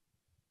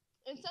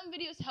 And some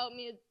videos helped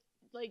me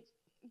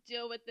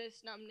deal with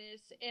this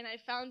numbness, and I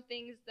found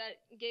things that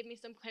gave me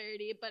some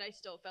clarity, but I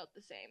still felt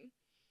the same.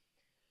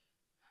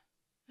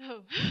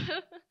 Oh.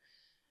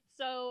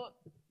 So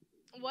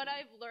what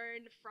I've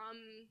learned from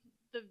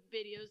the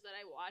videos that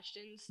I watched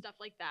and stuff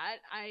like that,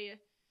 I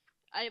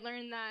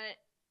learned that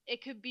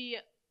it could be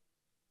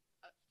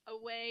a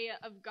way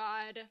of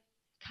God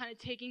kind of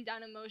taking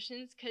down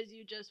emotions because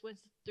you just went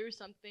through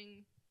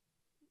something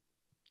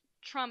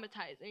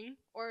traumatizing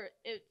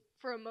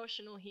for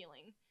emotional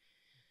healing.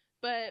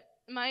 But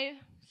my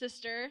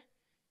sister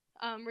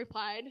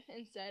replied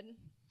and said,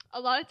 a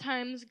lot of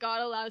times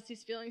God allows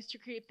these feelings to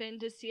creep in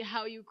to see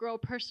how you grow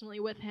personally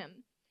with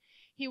him.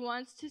 He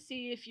wants to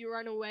see if you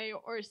run away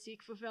or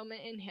seek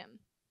fulfillment in him,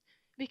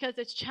 because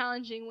it's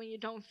challenging when you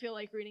don't feel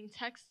like reading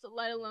text,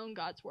 let alone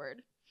God's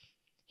word.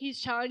 He's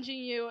challenging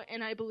you,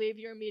 and I believe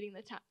you're meeting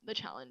the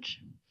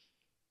challenge.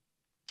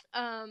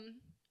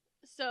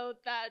 So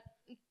that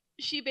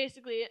she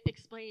basically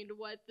explained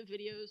what the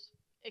videos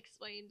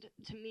explained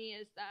to me,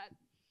 is that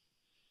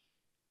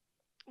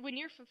when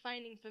you're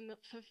finding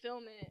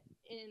fulfillment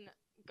in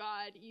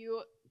God,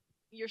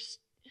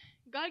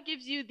 God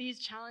gives you these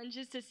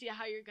challenges to see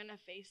how you're going to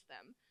face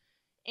them.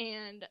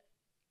 And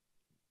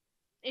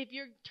if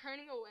you're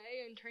turning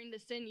away and turning to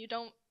sin,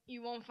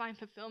 you won't find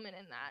fulfillment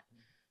in that.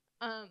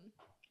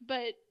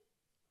 But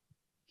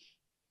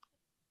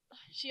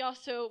she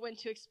also went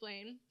to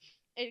explain.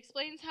 It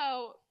explains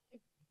how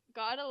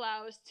God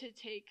allows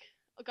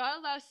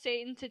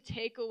Satan to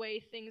take away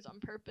things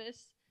on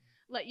purpose,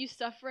 let you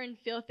suffer and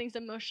feel things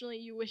emotionally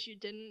you wish you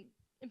didn't,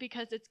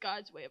 because it's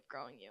God's way of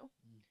growing you.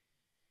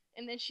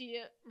 And then she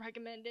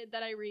recommended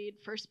that I read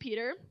 1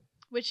 Peter,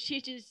 which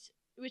teaches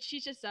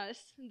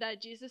us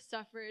that Jesus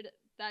suffered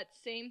that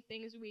same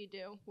things we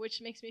do,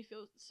 which makes me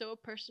feel so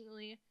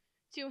personally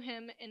to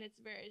him, and it's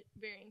very,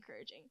 very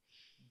encouraging.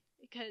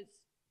 Because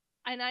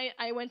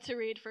I went to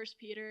read 1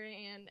 Peter,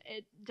 and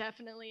it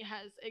definitely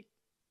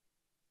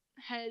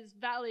has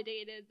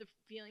validated the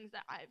feelings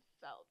that I've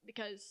felt,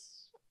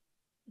 because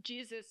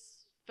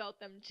Jesus felt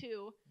them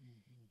too,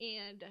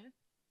 and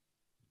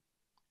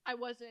I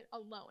wasn't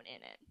alone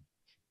in it.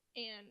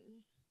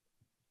 And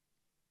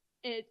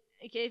it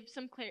gave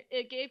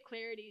it gave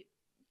clarity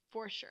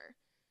for sure.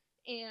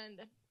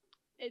 And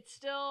it's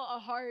still a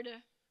hard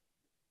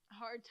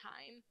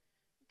time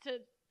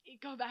to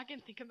go back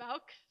and think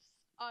about, 'cause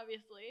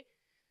obviously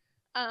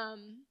I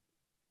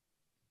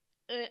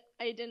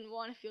didn't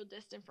want to feel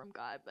distant from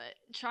God, but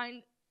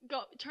turning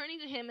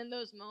to him in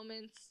those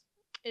moments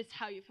is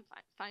how you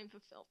find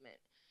fulfillment.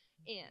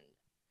 And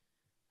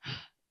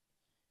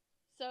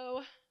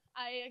so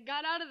I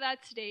got out of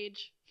that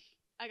stage.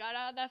 I got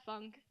out of that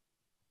funk.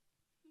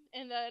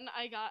 And then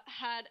I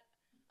had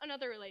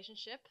another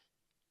relationship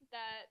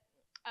that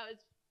I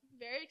was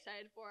very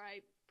excited for.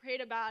 I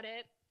prayed about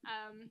it.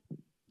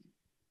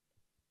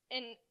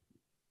 And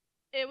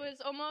it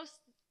was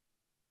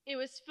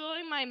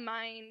filling my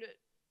mind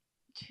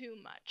too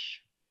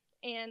much.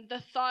 And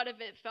the thought of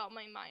it filled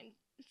my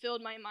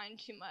mind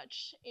too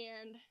much.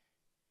 And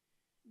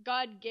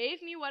God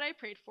gave me what I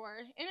prayed for,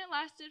 and it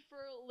lasted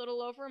for a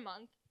little over a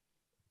month.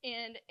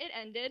 And it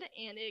ended,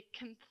 and it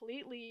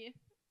completely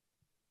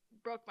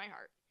broke my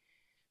heart.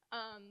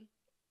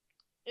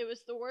 It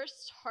was the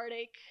worst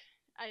heartache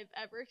I've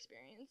ever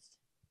experienced.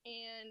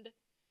 And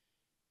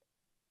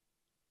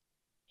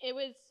it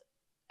was,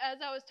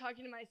 as I was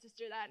talking to my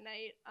sister that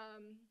night,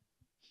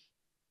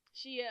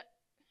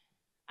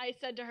 I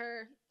said to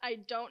her, I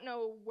don't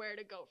know where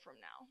to go from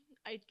now.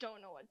 I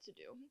don't know what to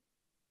do.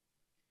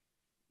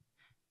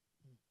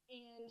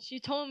 And she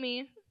told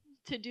me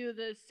to do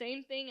the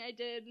same thing I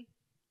did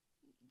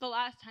the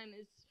last time,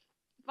 is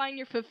find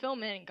your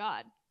fulfillment in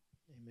God.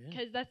 Amen.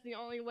 Because that's the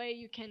only way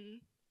you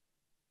can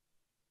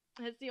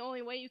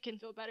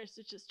feel better,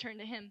 so just turn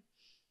to him.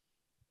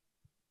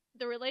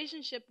 The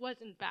relationship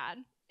wasn't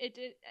bad. It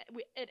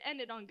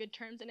ended on good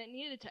terms, and it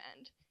needed to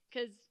end,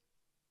 because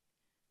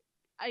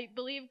I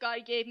believe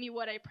God gave me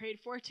what I prayed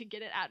for to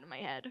get it out of my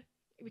head.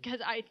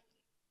 Because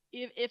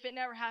if it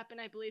never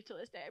happened, I believe to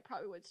this day I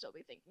probably would still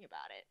be thinking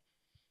about it,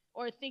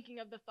 or thinking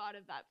of the thought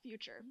of that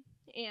future.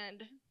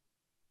 And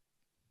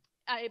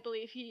I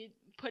believe he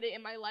put it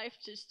in my life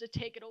just to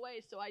take it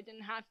away, so I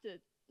can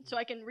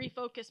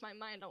refocus my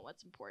mind on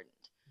what's important.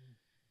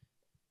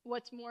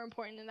 What's more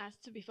important, and that's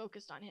to be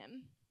focused on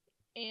him.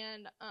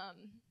 And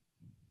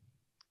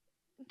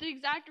the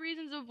exact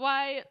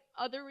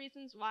other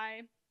reasons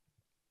why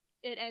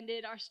it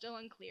ended are still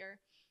unclear,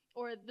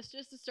 or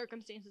just the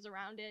circumstances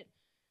around it.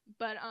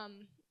 But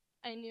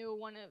I knew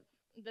one of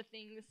the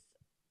things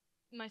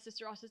my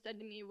sister also said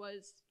to me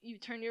was, you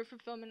turn your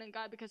fulfillment in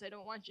God, because I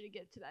don't want you to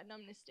get to that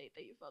numbness state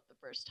that you felt the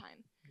first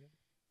time.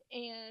 Yeah.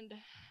 And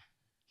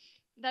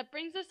that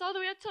brings us all the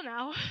way up till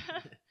now.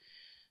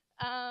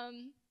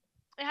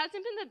 It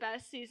hasn't been the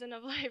best season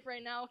of life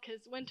right now,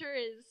 because winter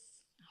is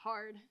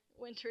hard.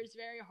 Winter is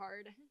very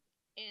hard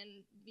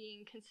in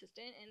being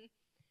consistent, and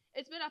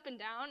it's been up and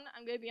down.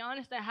 I'm going to be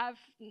honest,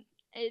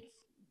 it's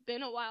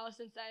been a while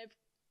since I've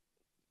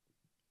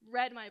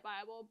read my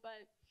Bible,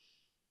 but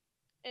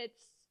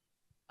it's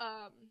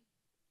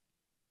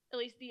at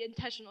least the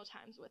intentional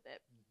times with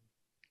it.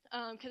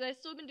 Because I've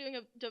still been doing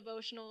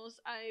devotionals.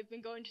 I've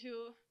been going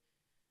to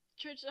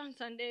church on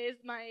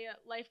Sundays, my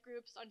life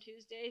groups on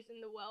Tuesdays,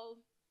 and the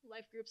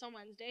life groups on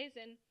Wednesdays,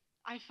 and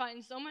I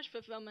find so much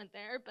fulfillment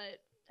there. But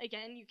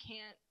again, you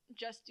can't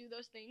just do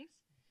those things.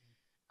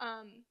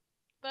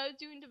 But I was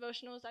doing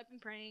devotionals. I've been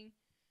praying,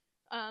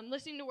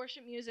 listening to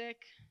worship music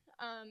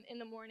in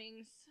the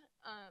mornings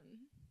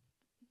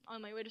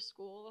on my way to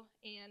school,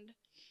 and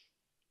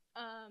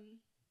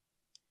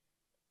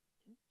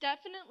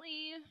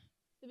definitely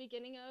the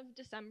beginning of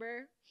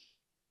December,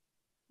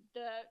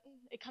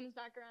 it comes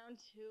back around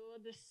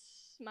to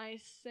my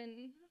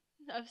sin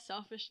of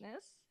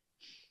selfishness,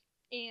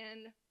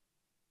 and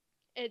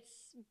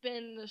it's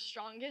been the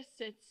strongest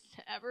it's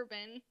ever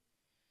been,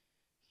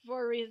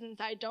 for reasons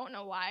I don't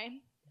know why.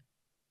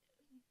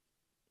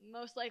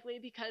 Most likely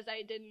because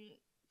I didn't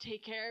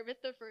take care of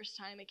it the first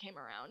time it came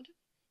around,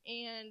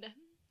 and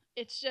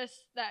it's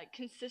just that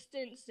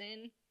consistent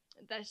sin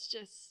that's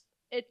just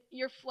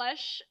your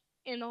flesh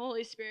and the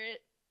Holy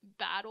Spirit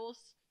battles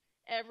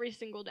every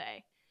single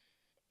day,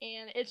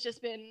 and it's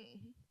just been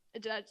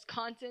that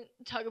constant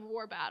tug of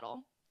war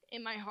battle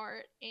in my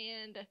heart.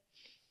 And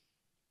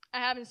I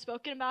haven't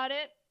spoken about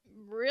it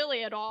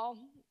really at all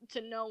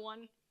to no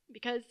one,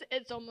 because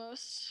it's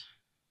almost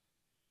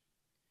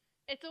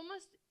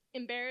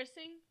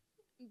embarrassing,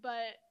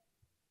 but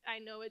I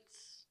know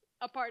it's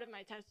a part of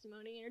my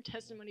testimony, and your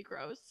testimony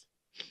grows.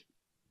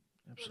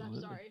 Absolutely. But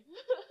I'm sorry.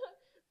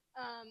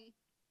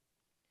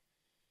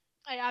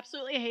 I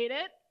absolutely hate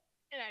it,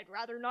 and I'd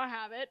rather not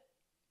have it.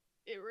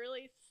 It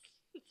really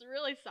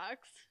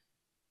sucks.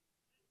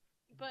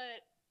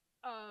 But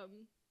I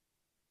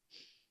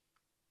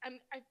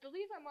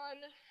believe I'm on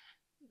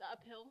the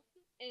uphill,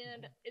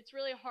 and it's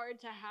really hard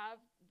to have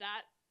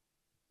that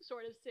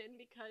sort of sin,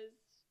 because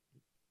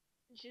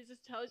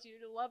Jesus tells you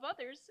to love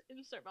others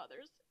and serve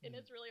others, and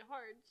it's really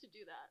hard to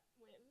do that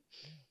when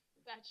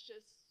that's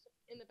just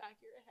in the back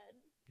of your head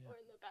or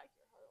in the back of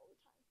your heart all the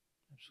time.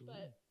 Absolutely.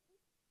 But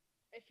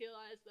I feel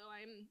as though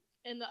I'm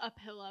in the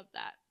uphill of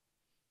that.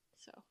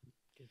 So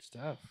good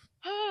stuff.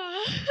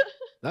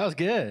 That was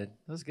good.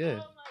 Oh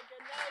my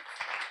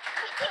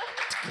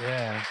goodness.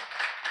 Yeah.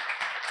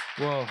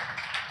 Well,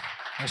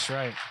 that's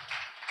right.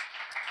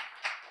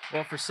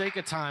 Well, for sake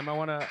of time, I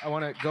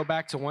wanna go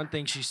back to one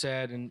thing she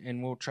said,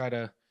 and we'll try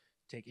to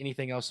take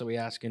anything else that we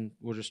ask, and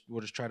we'll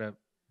just try to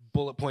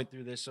bullet point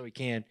through this so we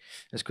can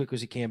as quick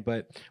as he can.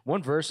 But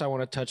one verse I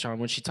want to touch on,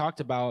 when she talked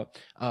about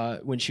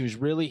when she was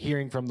really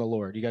hearing from the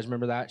Lord. You guys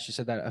remember that? She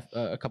said that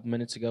a couple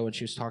minutes ago when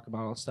she was talking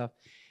about all that stuff.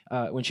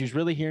 When she was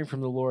really hearing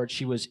from the Lord,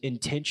 she was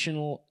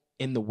intentional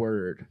in the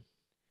Word.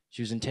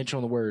 She was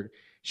intentional in the Word.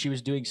 She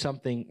was doing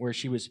something where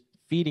she was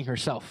feeding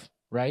herself,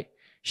 right?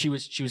 She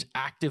was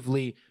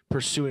actively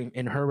pursuing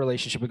in her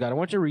relationship with God. I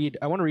want to read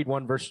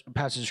one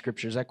passage of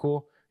scripture. Is that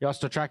cool? Y'all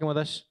still tracking with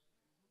us?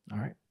 All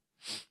right.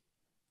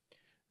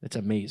 It's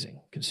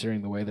amazing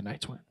considering the way the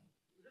nights went.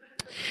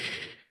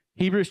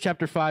 Hebrews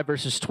chapter 5,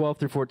 verses 12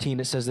 through 14,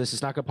 it says this.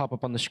 It's not going to pop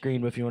up on the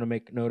screen, but if you want to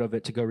make note of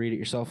it to go read it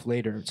yourself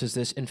later. It says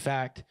this, in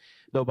fact,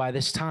 though by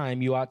this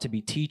time you ought to be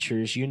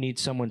teachers, you need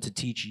someone to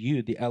teach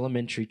you the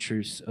elementary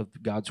truths of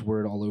God's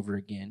word all over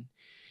again.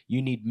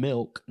 You need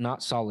milk,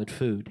 not solid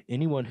food.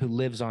 Anyone who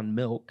lives on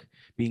milk,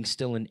 being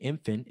still an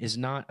infant, is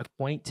not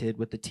acquainted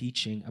with the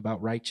teaching about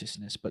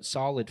righteousness, but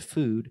solid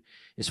food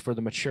is for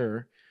the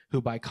mature,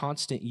 who by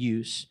constant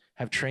use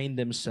have trained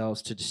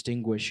themselves to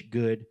distinguish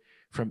good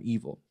from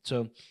evil.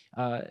 So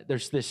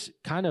there's this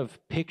kind of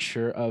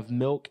picture of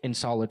milk and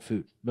solid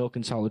food,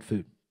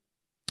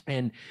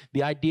 and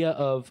the idea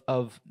of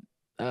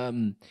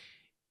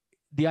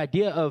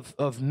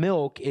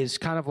milk is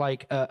kind of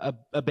like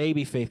a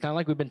baby faith, kind of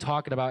like we've been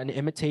talking about, an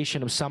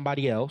imitation of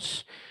somebody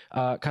else,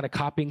 kind of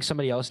copying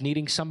somebody else,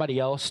 needing somebody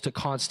else to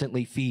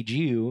constantly feed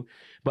you.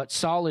 But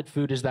solid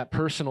food is that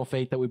personal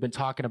faith that we've been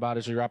talking about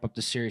as we wrap up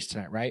the series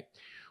tonight, right?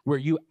 Where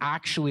you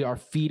actually are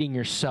feeding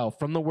yourself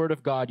from the Word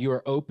of God. You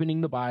are opening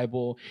the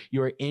Bible.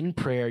 You are in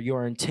prayer. You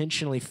are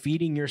intentionally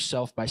feeding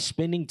yourself by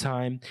spending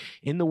time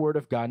in the Word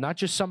of God, not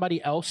just somebody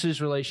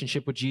else's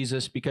relationship with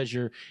Jesus because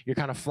you're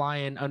kind of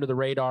flying under the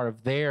radar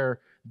of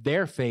their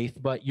faith,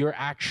 but you're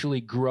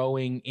actually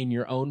growing in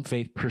your own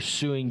faith,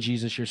 pursuing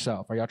Jesus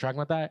yourself. Are y'all tracking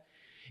with that?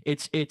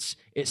 It's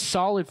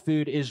solid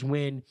food is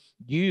when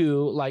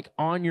you, like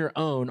on your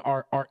own,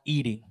 are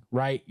eating,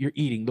 right? You're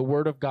eating the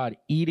Word of God,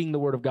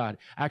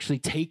 actually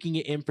taking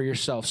it in for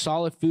yourself.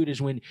 Solid food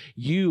is when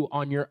you,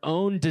 on your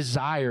own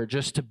desire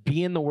just to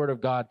be in the Word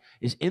of God,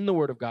 is in the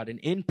Word of God and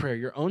in prayer,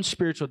 your own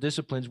spiritual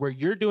disciplines where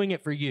you're doing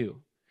it for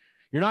you.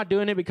 You're not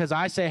doing it because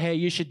I say, hey,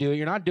 you should do it.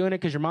 You're not doing it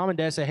because your mom and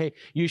dad say, hey,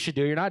 you should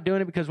do it. You're not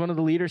doing it because one of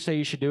the leaders say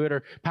you should do it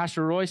or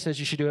Pastor Roy says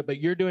you should do it,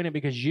 but you're doing it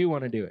because you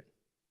want to do it.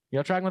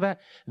 Y'all tracking with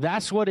that?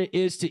 That's what it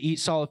is to eat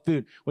solid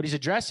food. What he's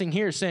addressing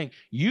here is saying,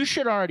 you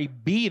should already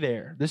be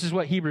there. This is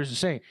what Hebrews is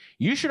saying.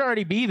 You should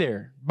already be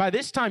there. By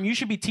this time, you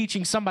should be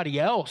teaching somebody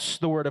else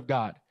the Word of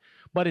God.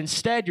 But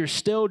instead, you're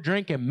still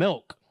drinking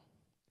milk.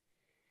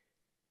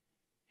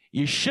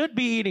 You should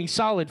be eating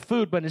solid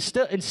food, but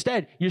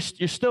instead, you're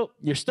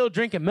still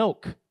drinking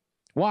milk.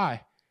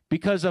 Why?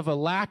 Because of a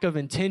lack of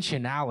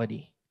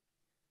intentionality.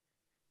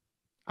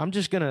 I'm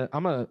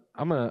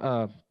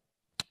gonna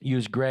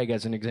use Greg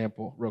as an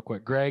example real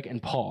quick. Greg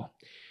and Paul.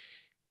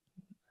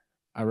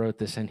 I wrote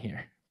this in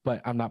here,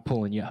 but I'm not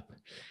pulling you up.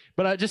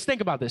 But just think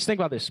about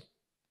this.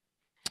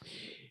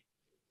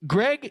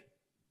 Greg,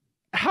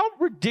 how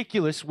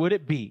ridiculous would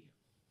it be?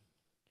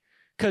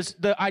 Because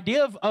the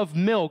idea of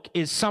milk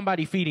is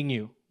somebody feeding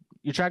you.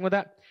 You tracking with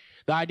that?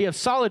 The idea of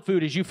solid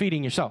food is you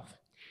feeding yourself.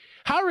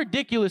 How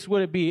ridiculous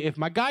would it be if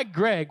my guy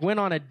Greg went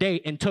on a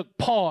date and took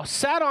Paul,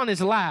 sat on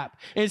his lap,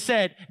 and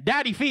said,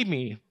 Daddy, feed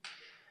me?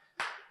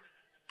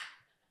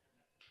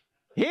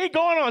 He ain't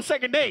going on a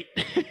second date.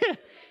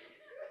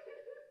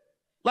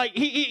 Like,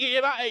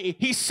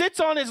 he sits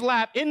on his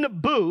lap in the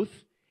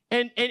booth,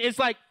 and it's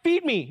like,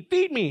 feed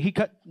me.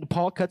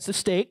 Paul cuts the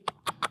steak.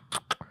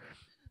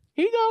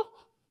 Here you go.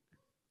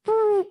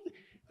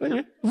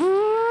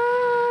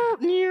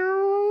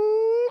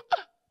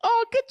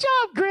 Oh, good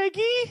job,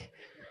 Greggy.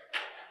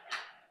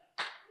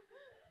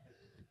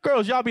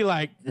 Girls, y'all be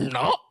like,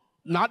 no,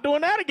 not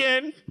doing that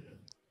again.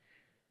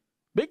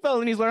 Big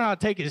fella needs to learn how to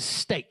take his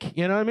steak.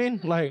 You know what I mean?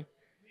 Like,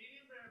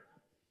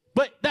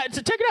 but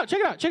so check it out.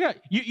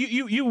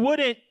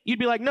 You'd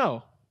be like,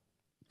 no,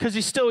 because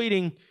he's still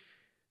eating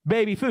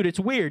baby food. It's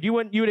weird. You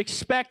would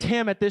expect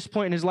him at this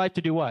point in his life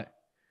to do what?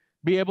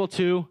 Be able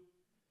to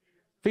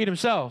feed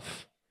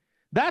himself.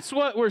 That's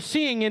what we're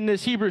seeing in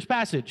this Hebrews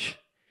passage,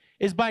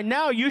 is by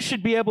now you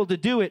should be able to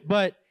do it,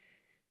 but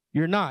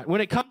you're not.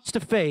 When it comes to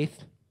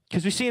faith,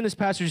 because we see in this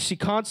passage, you see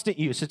constant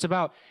use. It's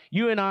about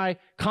you and I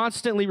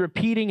constantly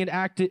repeating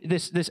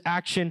this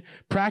action,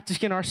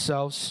 practicing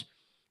ourselves.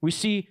 We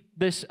see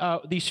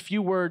these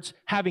few words,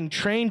 having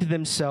trained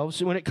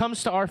themselves. When it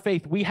comes to our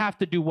faith, we have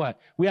to do what?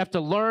 We have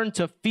to learn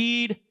to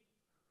feed.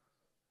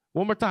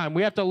 One more time.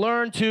 We have to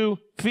learn to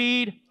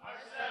feed.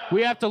 Ourselves.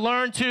 We have to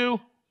learn to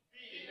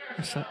feed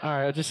ourselves. All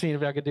right, I was just seeing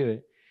if I could do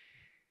it.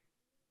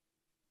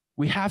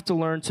 We have to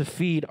learn to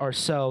feed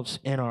ourselves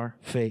in our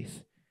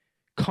faith.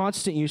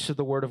 Constant use of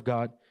the Word of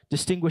God,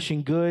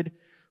 distinguishing good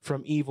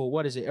from evil.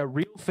 What is it? A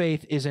real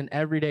faith is an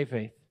everyday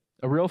faith.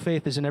 A real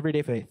faith is an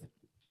everyday faith.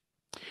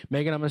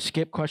 Megan, I'm going to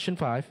skip question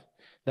 5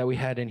 that we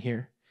had in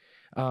here,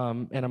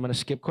 and I'm going to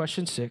skip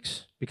question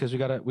 6 because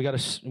we've got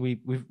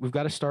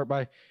to start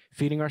by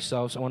feeding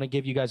ourselves. I want to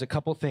give you guys a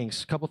couple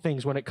things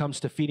when it comes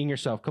to feeding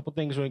yourself.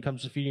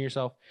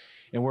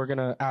 And we're going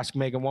to ask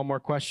Megan one more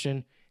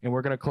question, and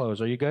we're going to close.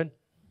 Are you good?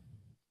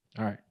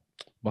 All right,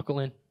 buckle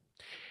in.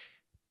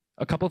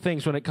 A couple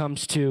things when it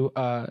comes to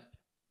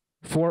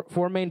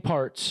four main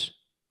parts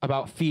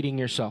about feeding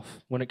yourself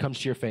when it comes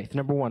to your faith.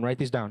 Number 1, write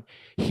these down.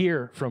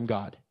 Hear from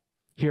God.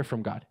 Hearing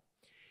from God.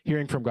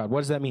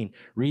 What does that mean?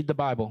 Read the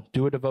Bible.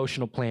 Do a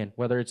devotional plan,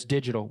 whether it's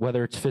digital,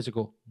 whether it's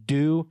physical.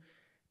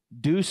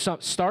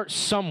 Start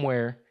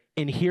somewhere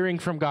in hearing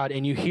from God,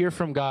 and you hear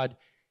from God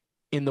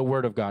in the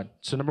Word of God.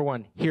 So number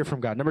 1, hear from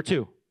God. Number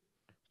 2,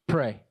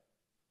 pray.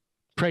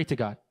 Pray to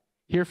God.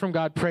 Hear from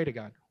God, pray to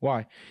God.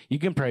 Why? You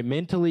can pray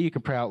mentally, you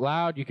can pray out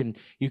loud, you can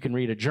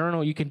read a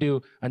journal, you can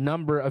do a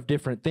number of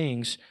different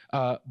things,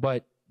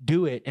 but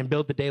do it and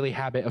build the daily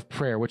habit of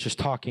prayer, which is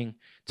talking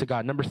to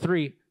God. Number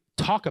 3,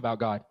 talk about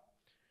God.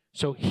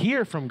 So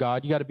hear from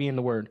God, you got to be in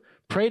the Word.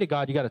 Pray to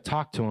God, you got to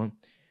talk to Him.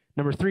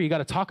 Number 3, you got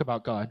to talk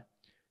about God.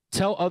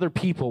 Tell other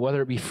people, whether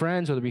it be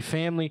friends, whether it be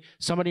family,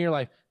 somebody in your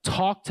life,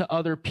 talk to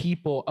other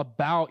people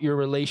about your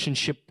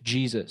relationship with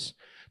Jesus.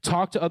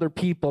 Talk to other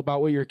people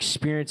about what you're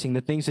experiencing,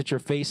 the things that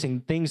you're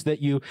facing, things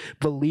that you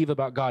believe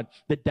about God,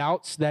 the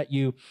doubts that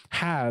you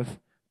have.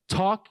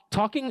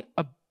 Talking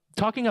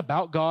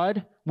about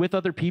God with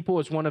other people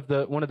is one of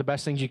the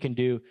best things you can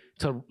do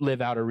to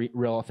live out a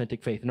real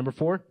authentic faith. Number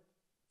 4,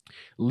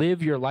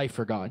 live your life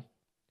for God.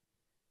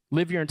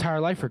 Live your entire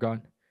life for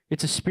God.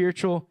 It's a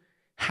spiritual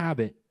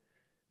habit.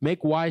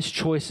 Make wise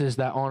choices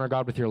that honor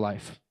God with your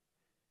life.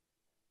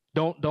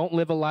 Don't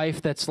live a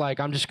life that's like,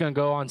 I'm just going to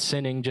go on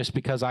sinning just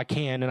because I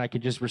can and I can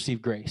just receive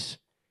grace.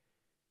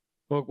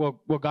 Well,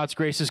 God's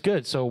grace is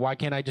good, so why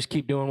can't I just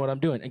keep doing what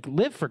I'm doing? And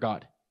live for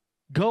God.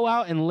 Go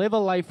out and live a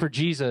life for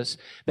Jesus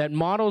that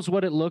models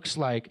what it looks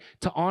like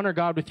to honor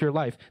God with your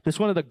life. That's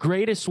one of the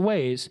greatest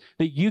ways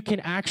that you can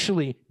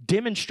actually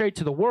demonstrate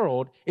to the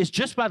world is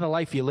just by the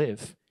life you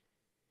live.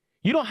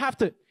 You don't have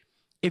to,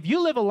 if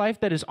you live a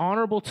life that is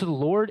honorable to the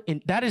Lord,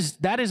 and that is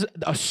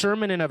a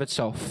sermon in of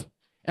itself.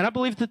 And I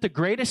believe that the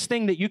greatest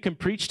thing that you can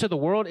preach to the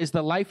world is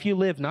the life you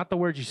live, not the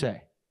words you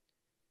say.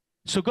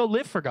 So go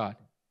live for God.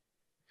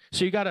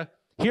 So you got to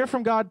hear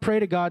from God, pray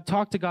to God,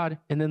 talk to God,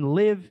 and then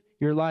live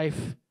your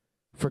life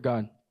for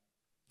God.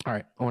 All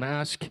right, I want to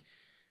ask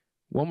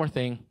one more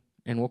thing,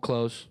 and we'll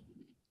close.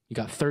 You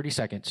got 30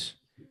 seconds.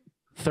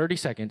 30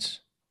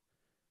 seconds.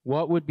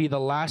 What would be the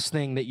last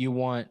thing that you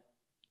want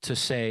to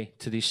say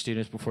to these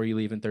students before you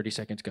leave in 30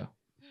 seconds? Go.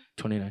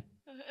 29.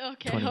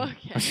 Okay, 21.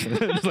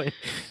 okay.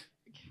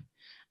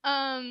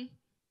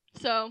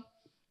 So I'm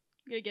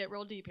gonna get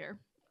real deep here.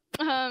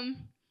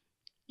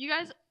 You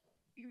guys,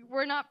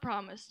 we're not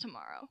promised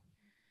tomorrow.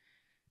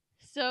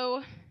 So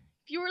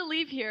if you were to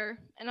leave here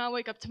and I'll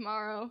wake up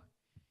tomorrow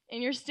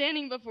and you're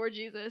standing before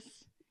Jesus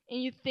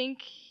and you think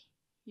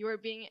you are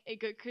being a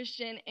good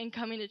Christian and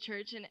coming to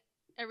church and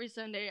every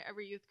Sunday,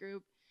 every youth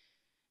group,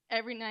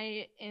 every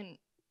night and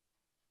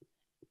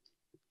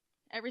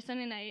every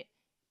Sunday night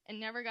and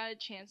never got a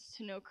chance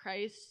to know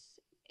Christ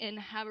and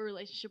have a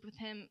relationship with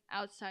Him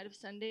outside of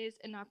Sundays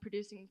and not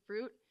producing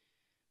fruit,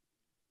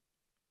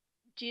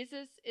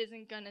 Jesus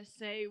isn't going to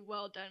say,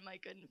 well done, my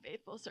good and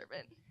faithful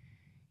servant.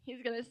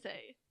 He's going to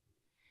say,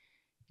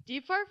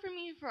 depart from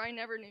me, for I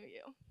never knew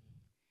you.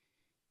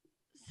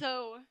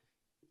 So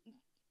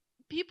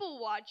people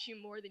watch you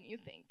more than you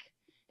think,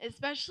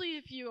 especially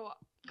if you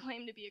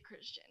claim to be a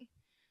Christian.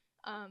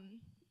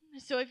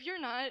 So if you're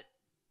not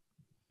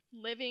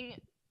living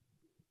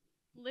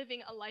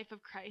a life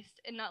of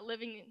Christ and not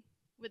living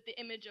with the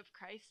image of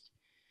Christ,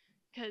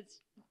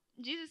 because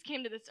Jesus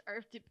came to this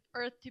earth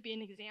to be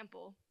an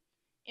example,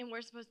 and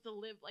we're supposed to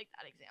live like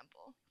that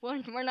example.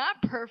 We're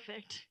not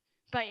perfect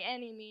by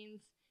any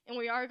means, and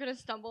we are going to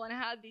stumble and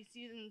have these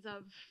seasons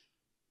of,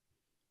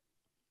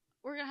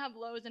 we're going to have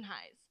lows and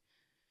highs.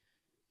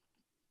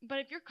 But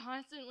if you're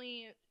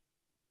constantly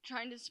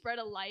trying to spread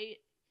a light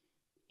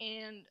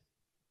and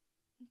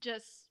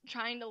just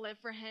trying to live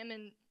for Him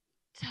and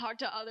talk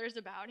to others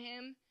about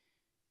Him,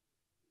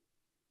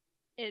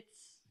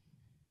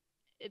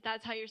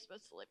 that's how you're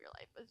supposed to live your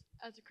life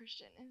as a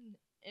Christian. And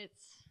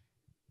it's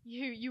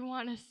you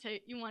want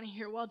to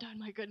hear, well done,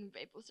 my good and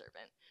faithful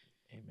servant.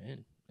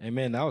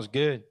 Amen. That was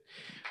good.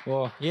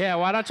 Well, yeah,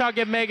 why don't y'all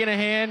give Megan a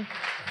hand?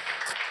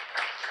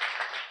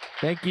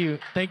 Thank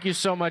you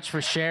so much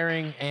for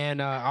sharing,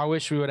 and I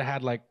wish we would have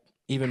had like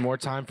even more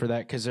time for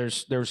that, because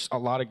there's a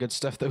lot of good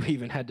stuff that we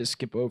even had to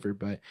skip over,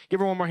 but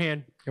give her one more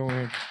hand.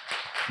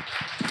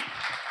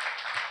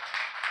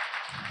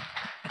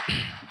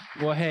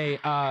 Well, hey,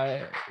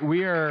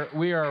 we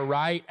are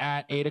right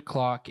at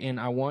 8:00, and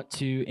I want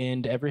to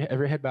end every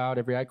head bowed,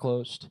 every eye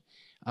closed.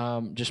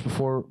 Just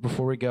before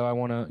we go, I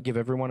want to give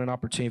everyone an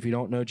opportunity, if you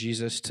don't know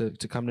Jesus, to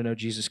come to know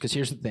Jesus. Because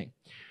here's the thing: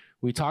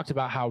 we talked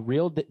about how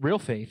real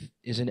faith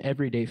is an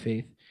everyday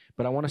faith,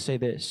 but I want to say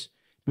this: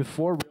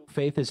 before real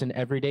faith is an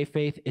everyday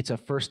faith, it's a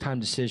first-time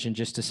decision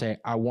just to say,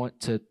 I want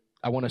to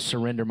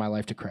surrender my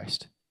life to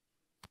Christ.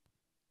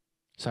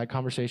 Side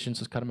conversations,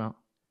 let's cut them out.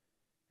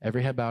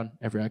 Every head bowed,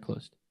 every eye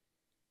closed.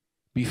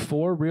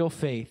 Before real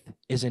faith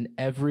is an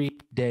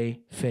everyday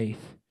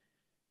faith.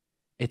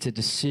 It's a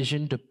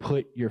decision to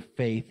put your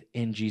faith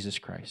in Jesus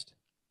Christ.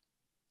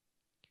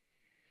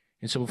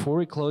 And so before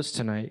we close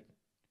tonight,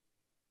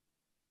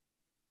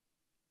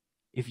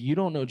 if you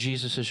don't know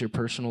Jesus as your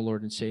personal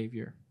Lord and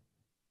Savior,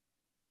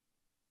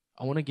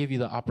 I want to give you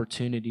the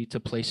opportunity to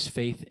place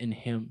faith in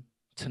Him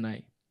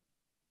tonight.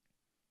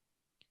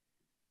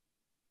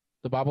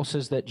 The Bible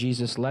says that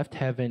Jesus left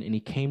heaven and He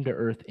came to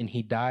earth and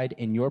He died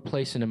in your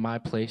place and in my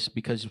place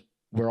because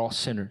we're all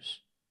sinners.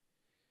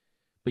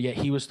 But yet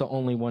He was the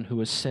only one who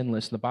was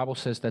sinless. The Bible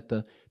says that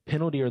the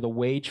penalty or the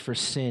wage for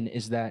sin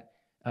is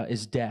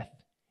death.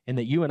 and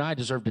that you and I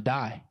deserve to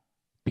die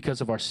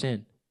because of our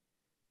sin.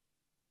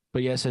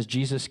 But yet it says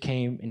Jesus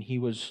came and he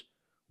was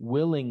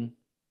willing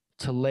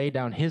to lay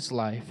down his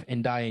life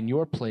and die in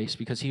your place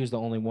because he was the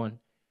only one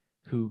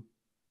who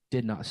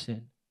did not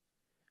sin.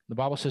 The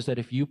Bible says that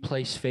if you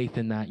place faith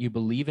in that, you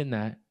believe in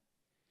that,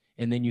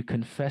 and then you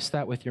confess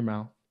that with your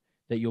mouth,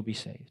 that you'll be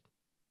saved.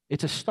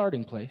 It's a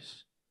starting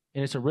place,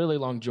 and it's a really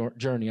long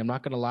journey. I'm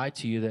not going to lie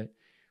to you that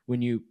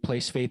when you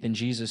place faith in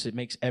Jesus, it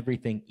makes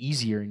everything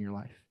easier in your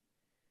life.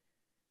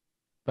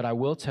 But I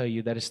will tell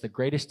you that it's the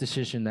greatest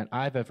decision that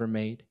I've ever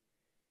made,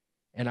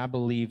 and I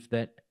believe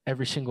that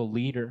every single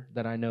leader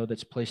that I know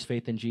that's placed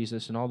faith in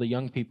Jesus, and all the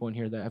young people in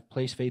here that have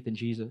placed faith in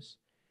Jesus,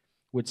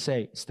 would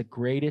say it's the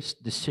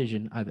greatest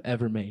decision I've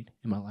ever made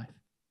in my life.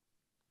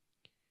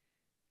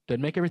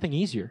 Doesn't make everything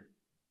easier,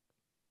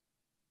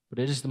 but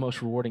it is the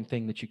most rewarding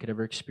thing that you could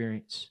ever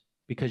experience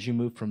because you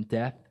move from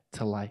death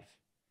to life.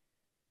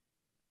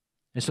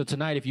 And so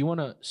tonight, if you want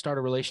to start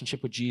a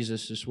relationship with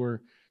Jesus, as we're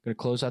going to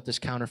close out this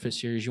Counterfeit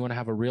series, you want to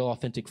have a real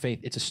authentic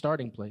faith, it's a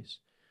starting place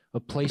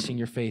of placing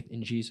your faith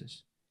in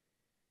Jesus.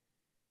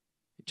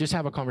 Just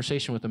have a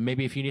conversation with him.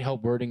 Maybe if you need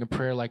help wording a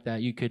prayer like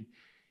that, you could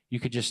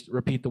just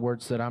repeat the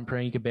words that I'm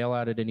praying. You could bail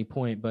out at any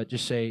point, but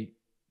just say,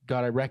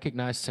 God, I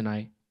recognize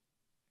tonight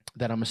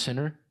that I'm a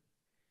sinner.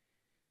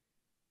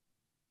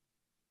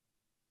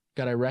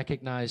 God, I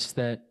recognize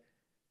that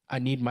I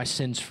need my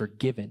sins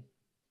forgiven.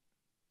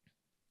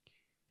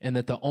 And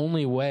that the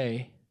only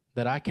way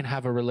that I can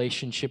have a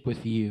relationship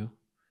with you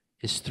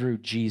is through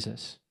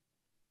Jesus.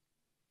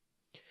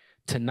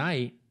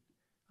 Tonight,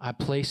 I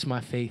place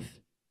my faith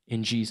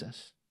in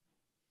Jesus.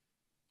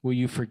 Will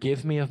you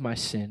forgive me of my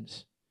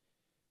sins?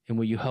 And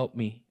will you help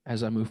me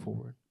as I move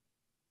forward?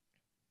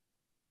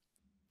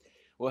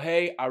 Well,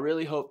 hey, I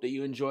really hope that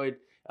you enjoyed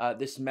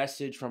this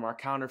message from our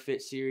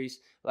Counterfeit series.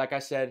 Like I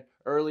said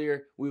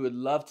earlier, we would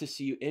love to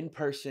see you in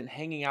person,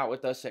 hanging out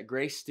with us at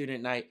Grace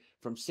Student Night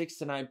from 6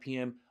 to 9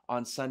 p.m.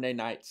 on Sunday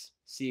nights.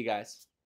 See you guys.